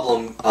of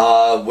problem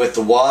with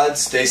the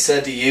wads they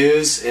said to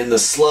use in the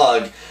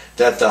slug,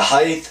 that the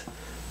height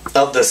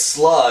of the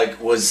slug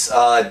was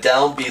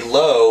down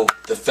below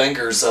the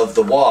fingers of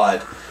the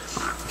wad.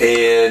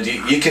 And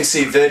you can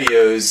see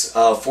videos,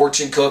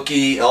 Fortune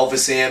Cookie,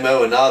 Elvis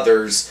Ammo, and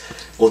others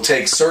will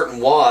take certain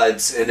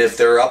wads, and if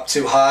they're up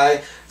too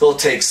high, they'll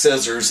take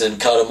scissors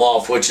and cut them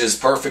off, which is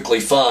perfectly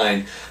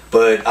fine.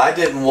 But I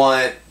didn't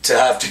want to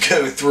have to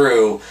go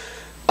through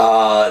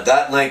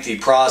that lengthy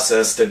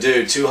process to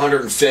do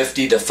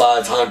 250 to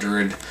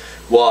 500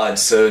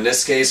 wads. So in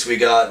this case we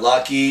got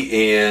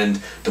lucky, and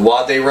the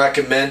wad they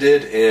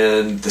recommended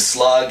and the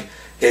slug,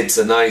 it's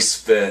a nice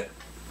fit.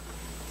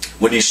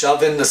 When you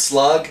shove in the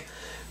slug,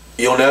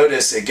 you'll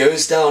notice it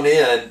goes down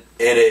in,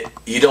 and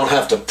you don't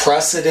have to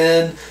press it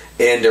in,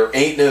 and there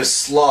ain't no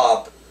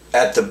slop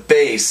at the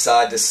base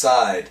side to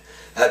side.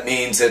 That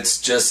means it's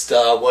just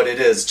what it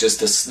is,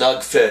 just a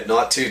snug fit,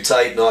 not too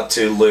tight, not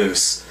too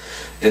loose.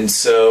 And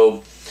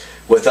so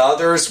with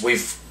others,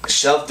 we've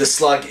shoved the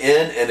slug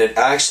in, and it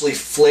actually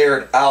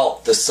flared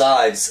out the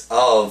sides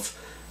of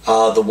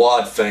the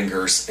wad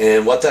fingers.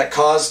 And what that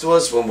caused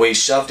was, when we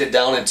shoved it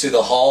down into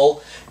the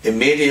hull,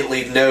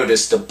 immediately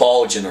noticed a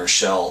bulge in our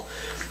shell.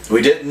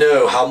 We didn't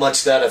know how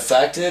much that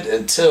affected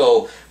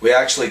until we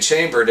actually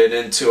chambered it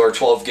into our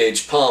 12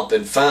 gauge pump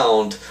and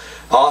found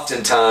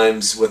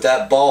oftentimes with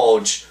that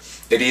bulge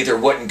it either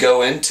wouldn't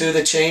go into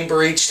the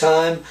chamber each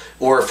time,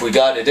 or if we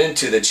got it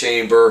into the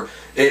chamber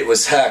it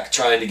was heck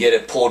trying to get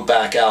it pulled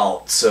back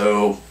out.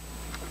 So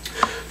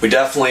we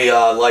definitely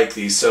like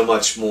these so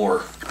much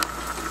more.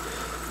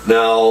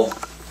 Now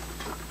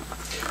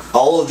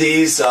all of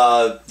these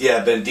have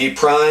been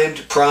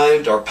deprimed,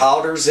 primed, our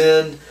powder's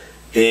in,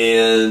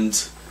 and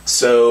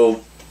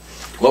so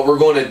what we're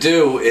going to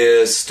do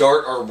is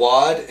start our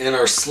wad and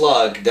our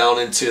slug down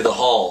into the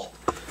hull.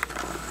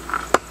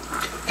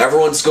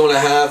 Everyone's going to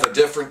have a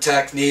different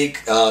technique.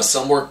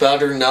 Some work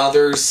better than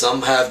others.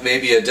 Some have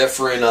maybe a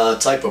different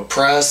type of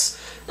press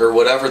or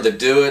whatever to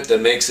do it that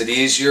makes it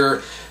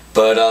easier.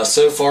 But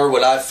so far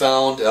what I've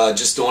found,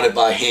 just doing it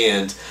by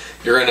hand,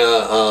 you're going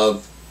to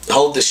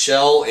hold the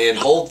shell and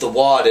hold the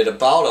wad at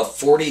about a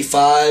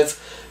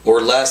 45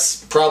 or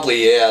less,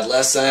 probably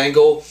less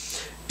angle.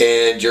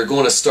 And you're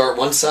going to start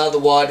one side of the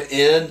wad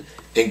in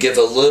and give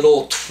a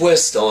little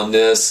twist on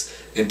this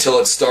until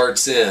it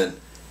starts in,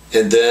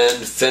 and then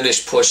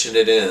finish pushing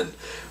it in.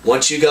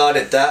 Once you got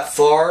it that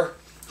far,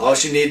 all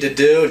you need to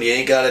do, and you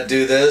ain't got to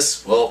do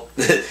this, well,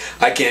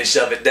 I can't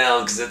shove it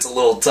down because it's a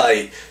little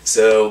tight.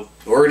 So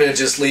we're going to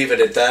just leave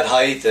it at that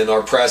height, and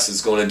our press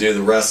is going to do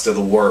the rest of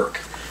the work.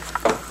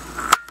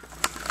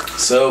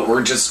 So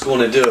we're just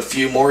going to do a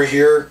few more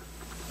here.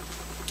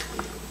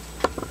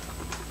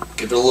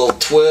 Give it a little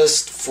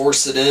twist,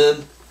 force it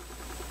in,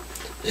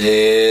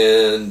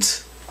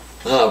 and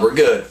we're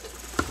good.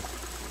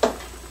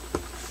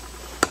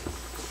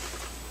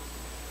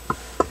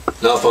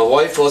 Now if my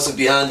wife wasn't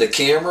behind the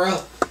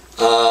camera,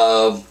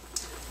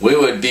 we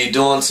would be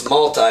doing some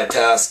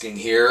multitasking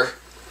here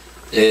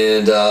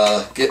and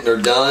getting her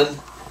done.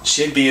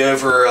 She'd be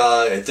over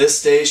at this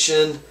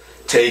station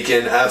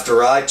taking,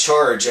 after I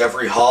charge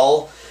every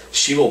hull,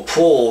 she will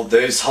pull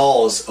those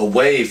hulls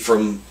away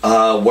from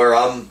where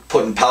I'm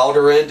putting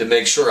powder in to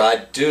make sure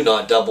I do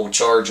not double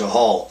charge a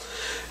hull.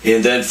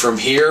 And then from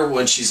here,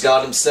 when she's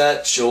got them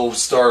set, she'll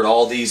start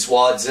all these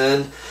wads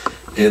in,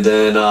 and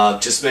then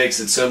just makes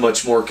it so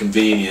much more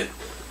convenient.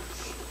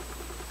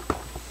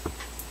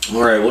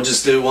 Alright, we'll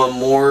just do one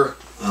more,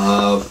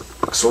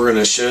 so we're going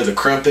to show the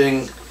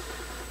crimping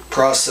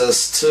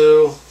process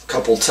too a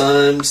couple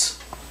times.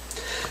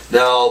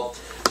 Now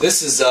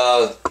this is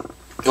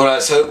what I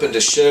was hoping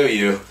to show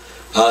you.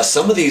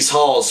 Some of these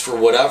hulls, for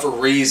whatever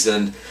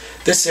reason,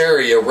 this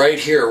area right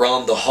here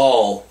around the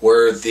hull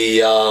where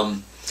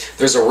the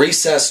there's a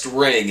recessed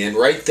ring, and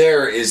right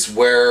there is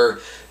where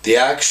the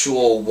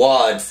actual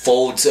wad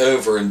folds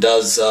over and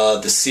does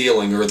the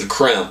sealing or the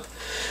crimp.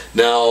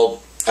 Now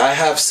I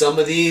have some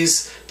of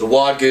these, the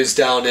wad goes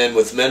down in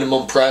with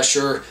minimum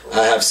pressure.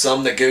 I have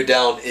some that go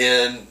down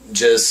in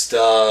just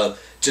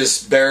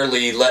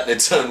barely letting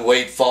its own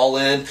weight fall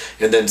in,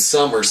 and then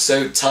some are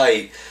so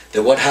tight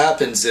that what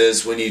happens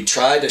is when you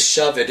try to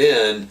shove it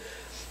in,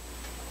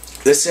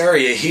 this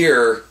area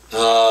here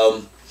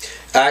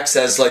acts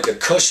as like a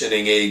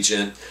cushioning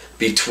agent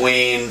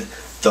between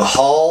the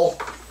hull,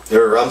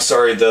 or I'm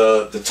sorry,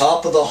 the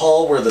top of the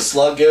hull where the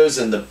slug goes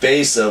and the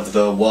base of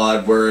the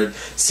wad where it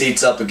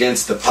seats up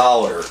against the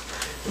powder.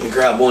 Let me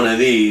grab one of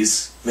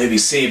these, maybe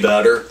see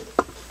better.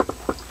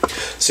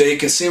 So you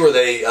can see where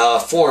they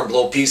formed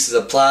little pieces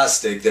of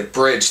plastic that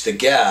bridge the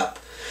gap.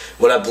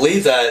 What I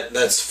believe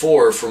that's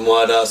for, from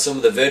what some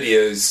of the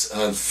videos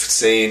I've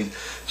seen,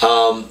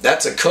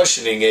 that's a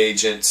cushioning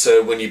agent.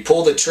 So when you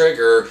pull the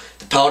trigger,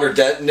 the powder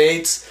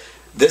detonates,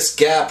 this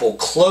gap will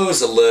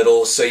close a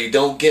little so you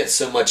don't get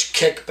so much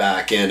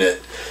kickback in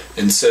it.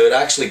 And so it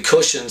actually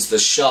cushions the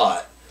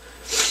shot.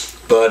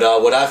 But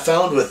what I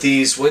found with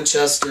these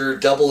Winchester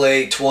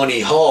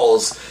AA-20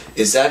 hulls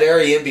is that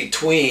area in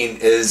between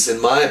is,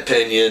 in my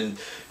opinion,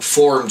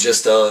 formed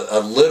just a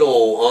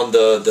little on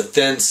the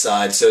thin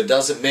side, so it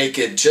doesn't make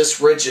it just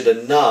rigid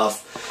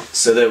enough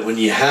so that when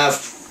you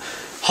have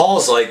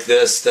hulls like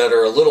this that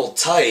are a little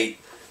tight,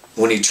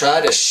 when you try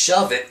to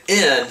shove it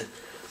in,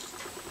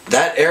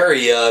 that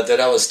area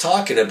that I was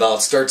talking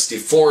about starts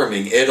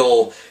deforming.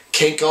 It'll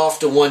kink off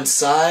to one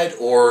side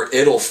or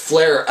it'll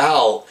flare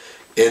out,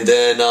 and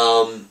then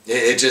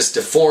it just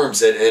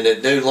deforms it, and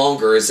it no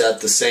longer is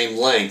at the same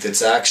length.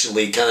 It's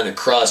actually kind of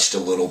crushed a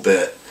little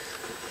bit.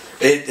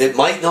 It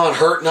might not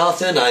hurt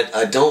nothing,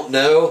 I don't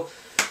know,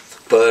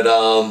 but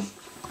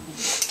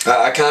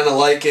I kind of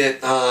like it,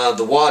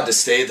 the wad to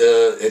stay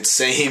its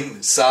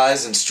same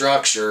size and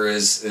structure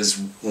as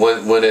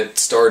when it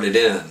started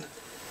in.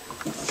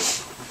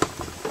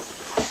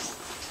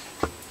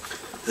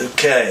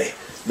 Okay,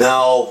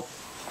 now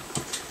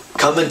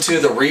coming to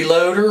the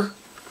reloader,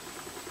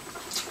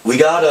 we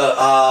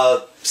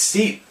gotta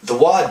seat the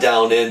wad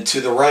down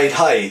into the right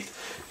height,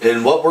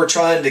 and what we're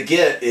trying to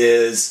get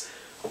is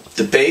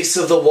the base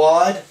of the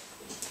wad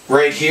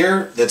right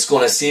here that's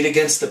going to seat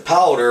against the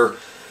powder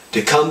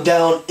to come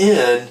down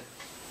in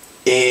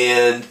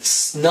and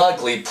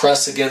snugly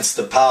press against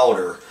the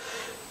powder.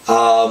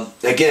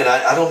 Again,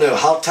 I don't know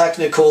how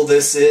technical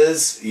this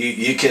is.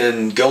 You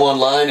can go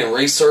online and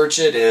research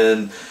it,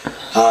 and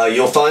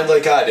you'll find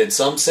like I did.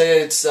 Some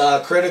say it's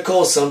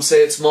critical, some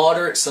say it's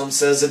moderate, some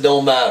says it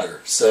don't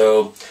matter.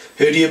 So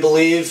who do you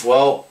believe?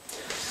 Well,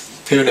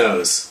 who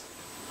knows?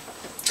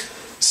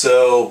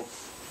 So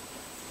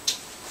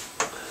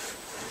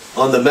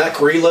on the mech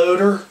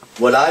reloader,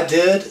 what I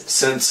did,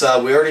 since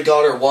we already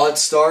got our wad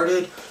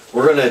started,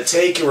 we're going to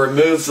take and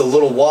remove the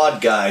little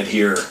wad guide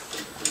here.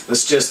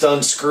 This just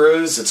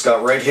unscrews. It's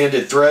got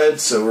right-handed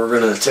thread, so we're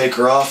going to take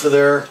her off of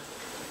there.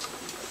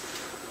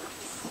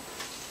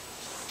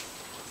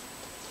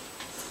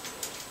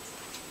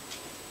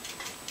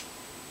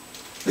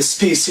 This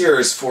piece here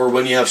is for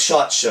when you have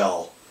shot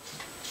shell.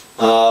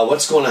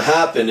 What's going to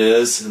happen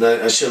is, and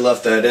I should have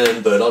left that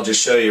in, but I'll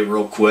just show you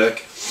real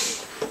quick.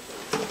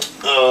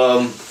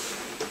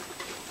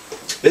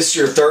 This is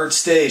your third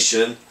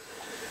station.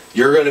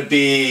 You're going to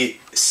be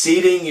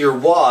seating your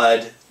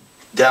wad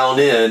down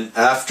in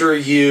after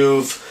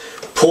you've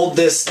pulled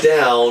this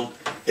down,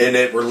 and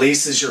it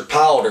releases your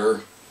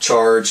powder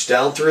charge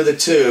down through the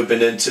tube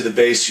and into the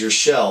base of your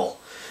shell.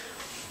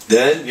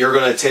 Then you're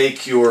going to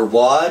take your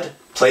wad,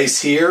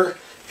 place here,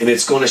 and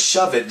it's going to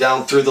shove it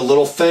down through the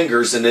little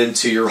fingers and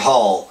into your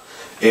hull,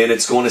 and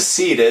it's going to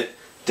seat it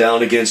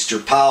down against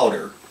your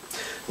powder.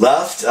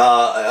 Left,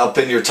 up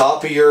in your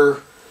top of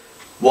your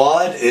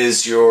wad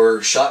is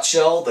your shot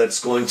shell that's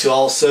going to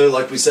also,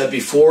 like we said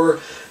before,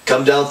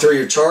 come down through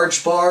your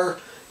charge bar,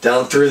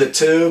 down through the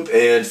tube,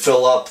 and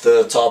fill up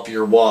the top of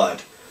your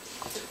wad.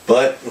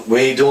 But we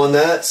ain't doing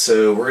that,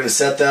 so we're going to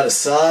set that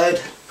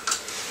aside.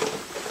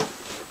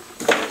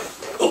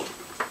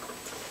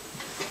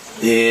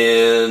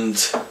 And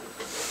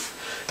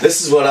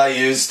this is what I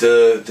use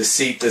to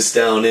seat this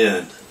down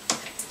in.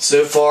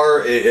 So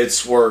far,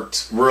 it's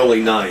worked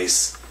really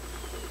nice.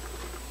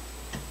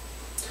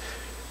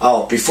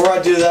 Oh, before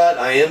I do that,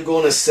 I am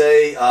going to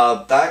say,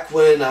 back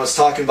when I was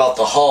talking about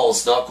the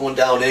hulls not going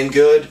down in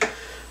good,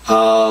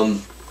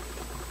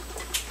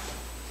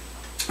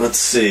 let's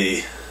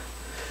see.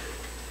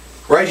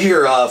 Right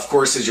here, of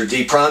course, is your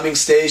depriming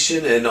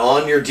station, and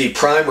on your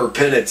deprimer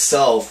pin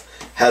itself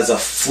has a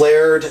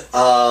flared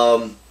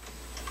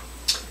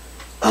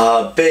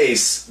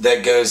base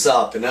that goes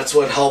up, and that's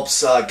what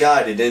helps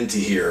guide it into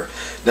here.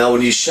 Now,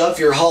 when you shove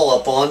your hull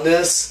up on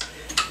this,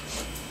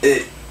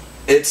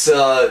 it's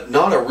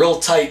not a real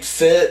tight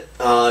fit.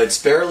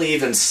 It's barely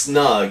even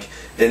snug.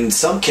 In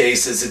some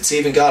cases, it's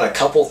even got a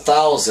couple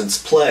thousandths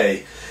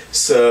play.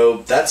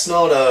 So that's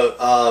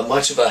not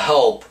much of a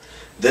help,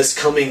 this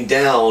coming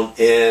down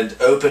and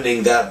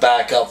opening that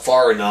back up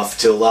far enough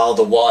to allow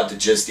the wad to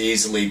just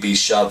easily be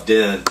shoved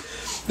in.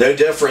 No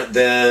different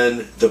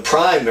than the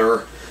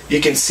primer. You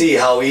can see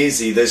how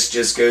easy this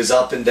just goes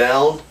up and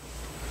down.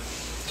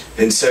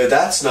 And so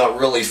that's not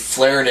really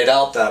flaring it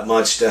out that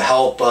much to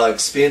help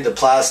expand the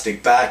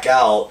plastic back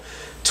out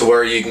to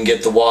where you can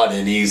get the wad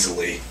in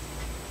easily.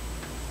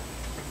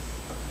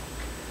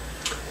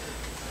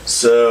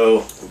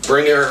 So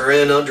bring her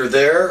in under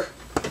there.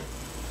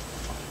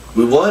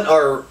 We want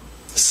our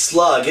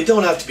slug, it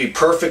don't have to be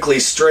perfectly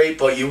straight,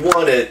 but you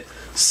want it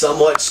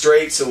somewhat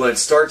straight so when it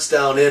starts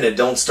down in, it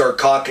don't start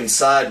cocking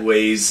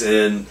sideways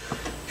and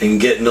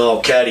getting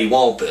all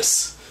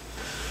cattywampus.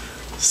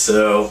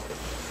 So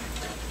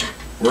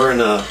we're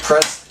gonna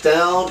press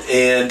down,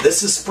 and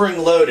this is spring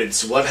loaded.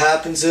 So what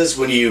happens is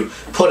when you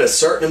put a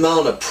certain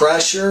amount of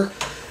pressure,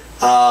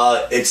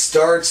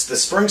 the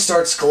spring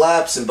starts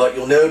collapsing, but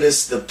you'll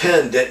notice the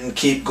pin didn't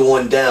keep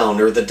going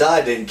down, or the die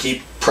didn't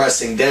keep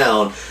pressing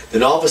down.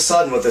 Then all of a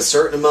sudden, with a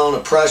certain amount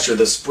of pressure,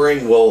 the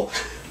spring will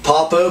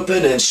pop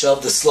open and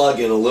shove the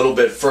slug in a little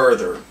bit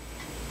further.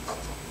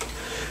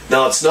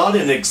 Now, it's not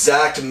an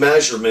exact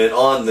measurement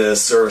on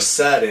this or a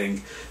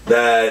setting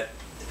that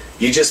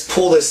you just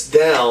pull this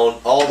down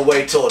all the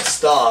way till it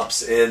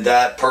stops, and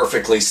that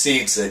perfectly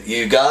seats it.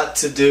 You got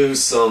to do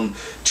some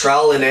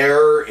trial and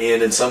error,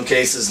 and in some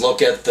cases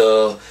look at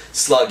the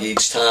slug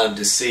each time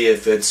to see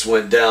if it's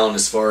went down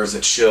as far as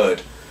it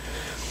should.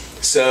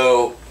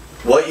 So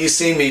what you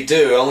see me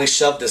do, I only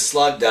shoved the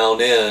slug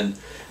down in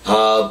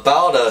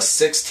about a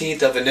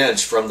 1/16 of an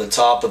inch from the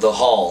top of the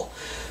hull.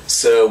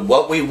 So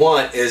what we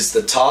want is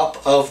the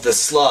top of the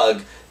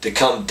slug to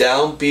come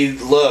down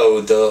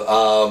below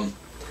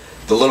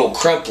the little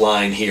crimp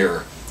line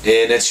here,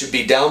 and it should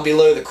be down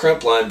below the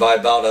crimp line by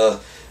about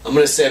I'm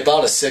going to say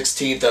about a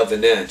 1/16 of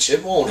an inch.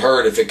 It won't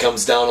hurt if it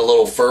comes down a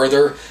little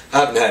further. I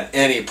haven't had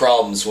any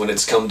problems when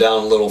it's come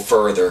down a little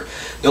further.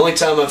 The only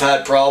time I've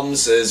had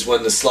problems is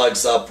when the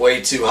slug's up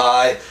way too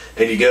high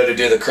and you go to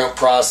do the crimp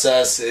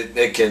process.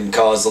 It can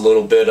cause a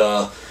little bit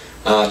of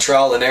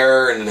trial and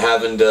error and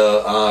having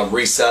to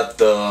reset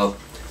the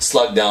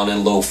slug down in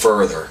a little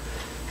further.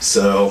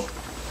 So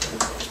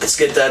let's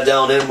get that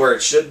down in where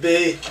it should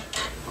be.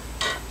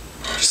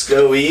 Just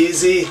go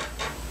easy.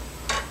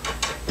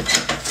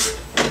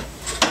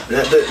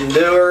 That didn't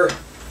do her.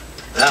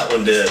 That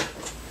one did.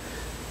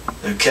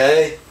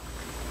 Okay.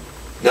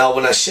 Now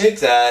when I shake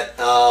that,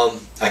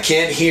 I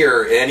can't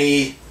hear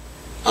any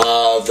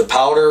the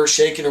powder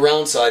shaking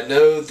around, so I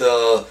know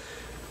the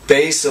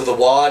base of the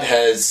wad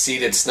has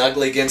seated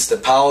snugly against the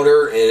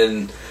powder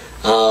and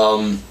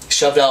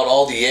shoved out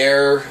all the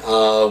air.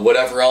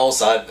 Whatever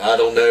else, I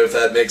don't know if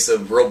that makes a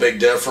real big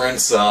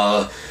difference.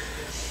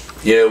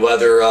 You know,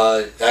 whether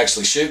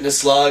actually shooting a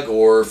slug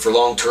or for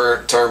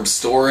long-term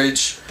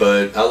storage,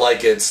 but I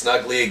like it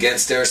snugly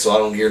against there so I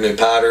don't hear no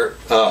powder.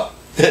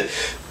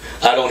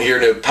 I don't hear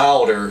no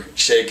powder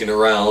shaking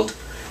around.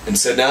 And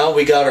so now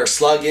we got our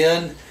slug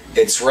in.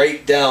 It's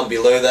right down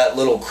below that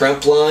little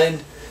crimp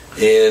line,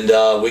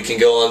 and we can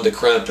go on to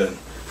crimping.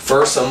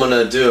 First, I'm going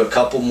to do a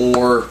couple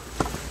more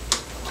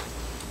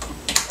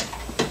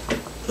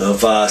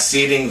of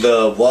seating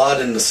the wad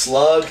in the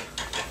slug.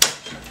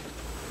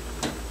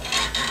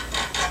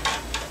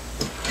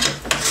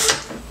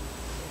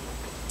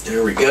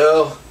 There we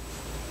go.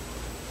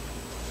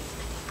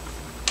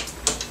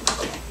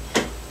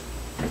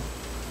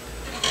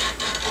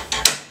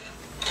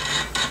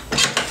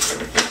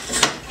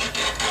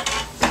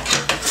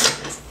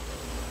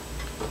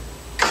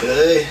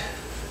 Okay.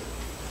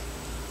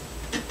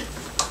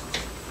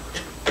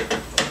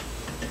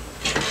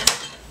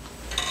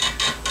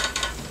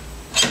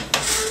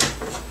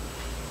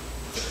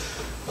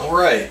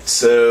 Alright,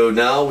 so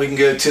now we can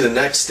go to the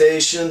next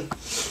station.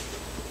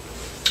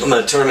 I'm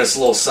going to turn this a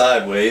little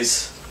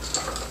sideways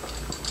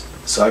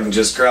so I can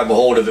just grab a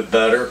hold of it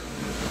better.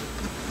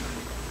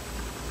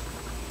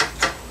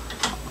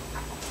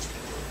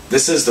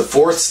 This is the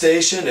fourth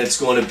station. It's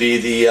going to be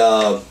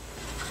the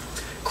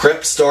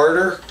crimp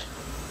starter.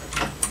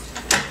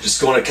 Just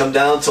going to come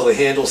down until the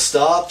handle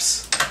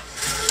stops.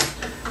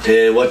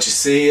 And what you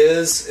see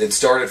is it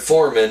started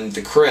forming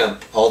the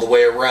crimp all the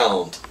way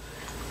around.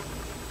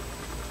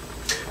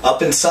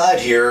 Up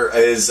inside here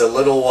is a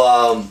little,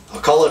 I'll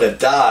call it a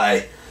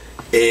die,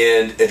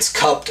 and it's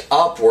cupped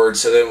upward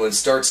so that when it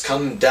starts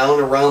coming down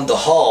around the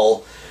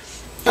hull,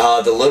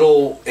 the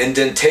little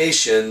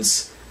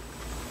indentations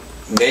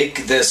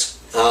make this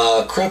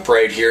crimp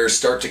right here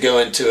start to go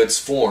into its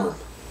form.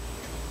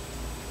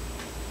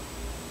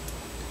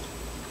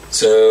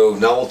 So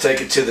now we'll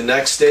take it to the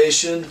next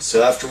station.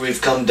 So after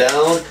we've come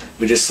down,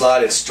 we just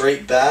slide it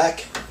straight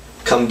back,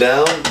 come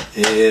down,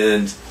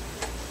 and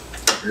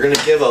we're going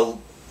to give a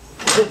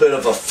little bit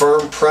of a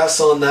firm press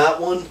on that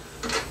one,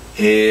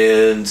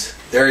 and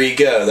there you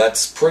go.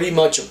 That's pretty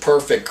much a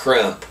perfect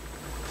crimp.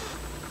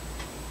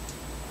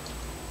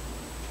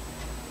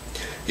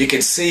 You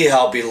can see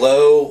how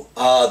below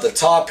the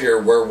top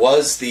here, where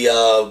was the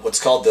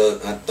what's called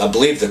the, I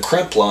believe, the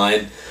crimp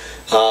line,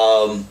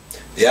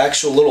 the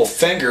actual little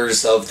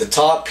fingers of the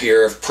top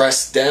here have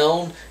pressed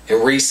down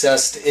and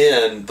recessed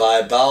in by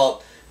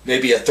about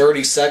maybe a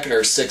 32nd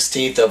or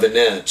 16th of an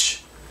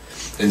inch.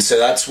 And so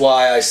that's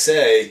why I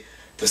say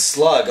the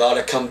slug ought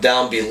to come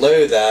down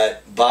below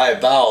that by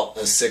about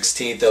a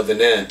 16th of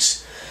an inch,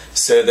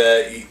 so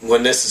that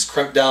when this is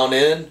crimped down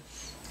in,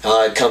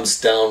 it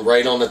comes down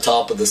right on the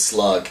top of the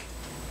slug.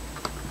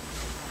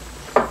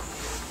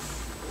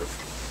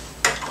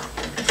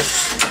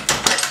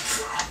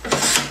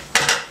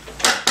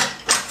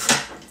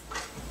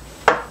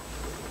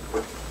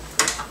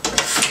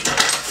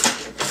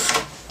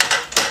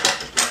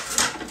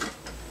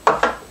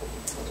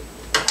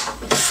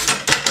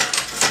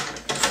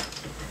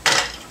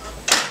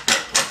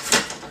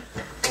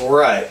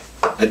 Alright,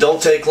 it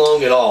don't take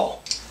long at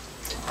all,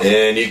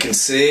 and you can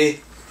see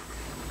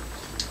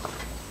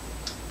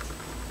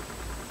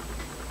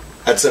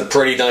that's a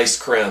pretty nice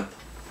crimp.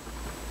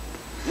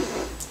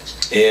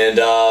 And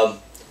I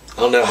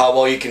don't know how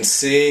well you can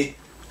see,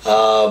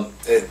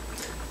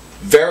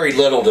 very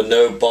little to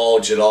no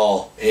bulge at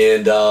all,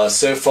 and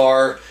so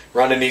far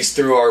running these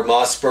through our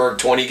Mossberg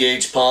 20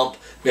 gauge pump,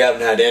 we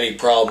haven't had any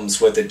problems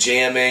with it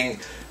jamming,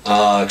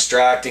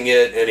 extracting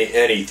it,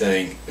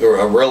 anything.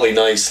 A really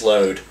nice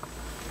load.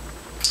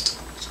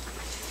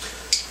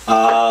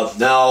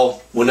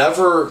 Now,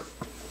 whenever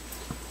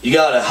you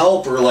got a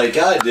helper like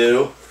I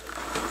do,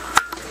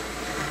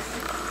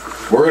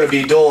 we're going to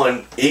be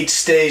doing each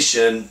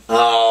station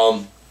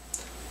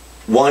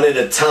one at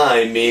a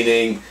time,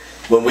 meaning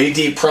when we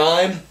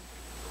deprime,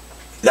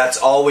 that's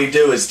all we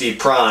do is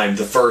deprime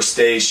the first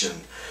station.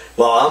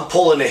 While I'm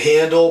pulling the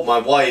handle, my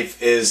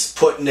wife is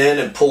putting in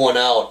and pulling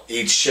out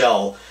each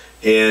shell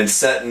and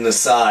setting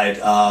aside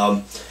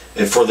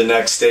for the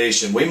next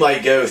station. We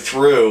might go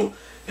through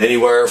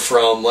anywhere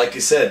from, like I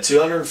said,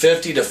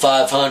 250 to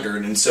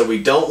 500, and so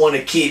we don't want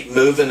to keep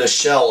moving a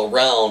shell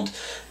around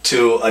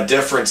to a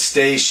different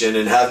station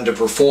and having to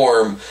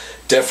perform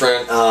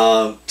different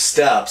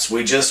steps.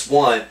 We just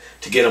want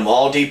to get them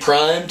all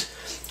deprimed,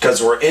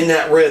 because we're in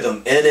that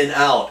rhythm, in and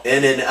out,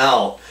 in and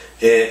out.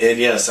 And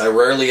yes, I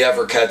rarely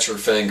ever catch her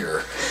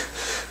finger.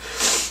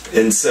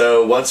 And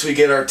so once we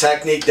get our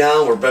technique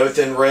down, we're both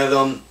in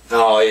rhythm.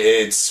 Oh,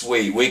 it's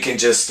sweet. We can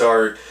just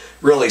start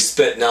really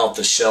spitting out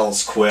the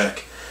shells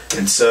quick.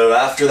 And so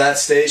after that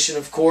station,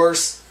 of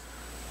course,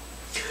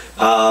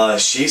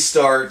 she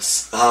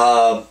starts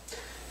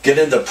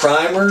getting the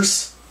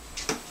primers.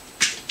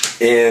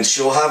 and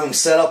she'll have them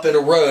set up in a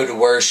row to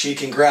where she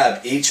can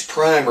grab each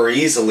primer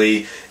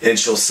easily, and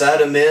she'll set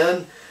them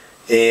in,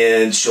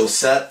 and she'll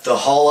set the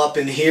hull up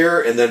in here,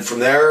 and then from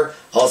there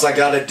all I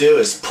gotta do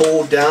is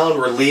pull down,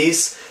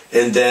 release,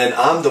 and then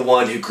I'm the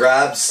one who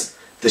grabs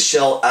the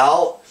shell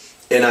out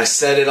and I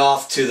set it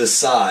off to the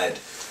side,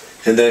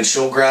 and then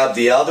she'll grab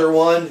the other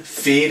one,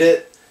 feed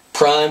it,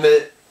 prime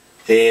it,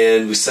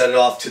 and we set it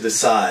off to the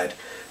side.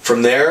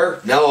 From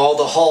there, now all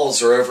the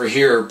hulls are over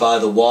here by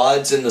the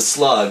wads and the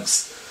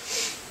slugs.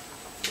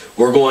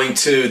 We're going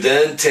to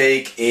then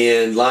take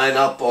and line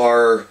up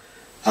our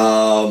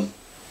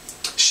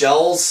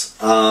shells,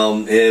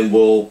 and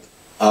we'll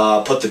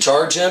put the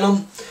charge in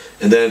them,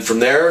 and then from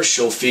there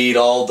she'll feed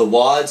all the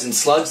wads and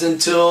slugs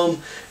into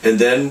them, and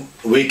then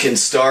we can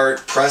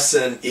start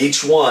pressing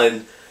each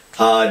one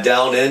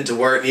down into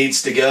where it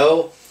needs to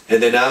go.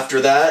 And then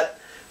after that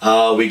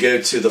we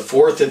go to the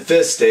 4th and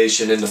 5th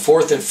station, and the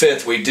 4th and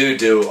 5th we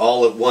do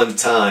all at one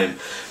time,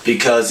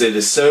 because it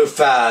is so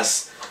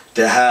fast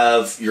to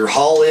have your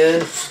hull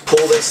in,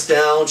 pull this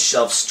down,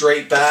 shove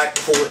straight back,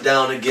 pull it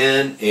down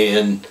again,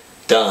 and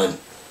done.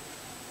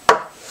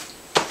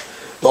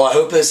 Well, I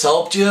hope this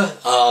helped you.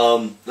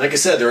 Like I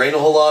said, there ain't a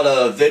whole lot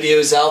of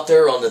videos out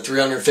there on the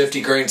 350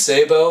 grain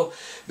Sabot,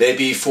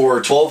 maybe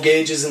for 12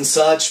 gauges and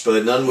such,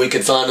 but none we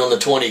could find on the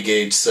 20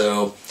 gauge.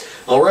 So,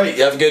 alright,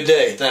 you have a good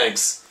day.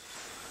 Thanks.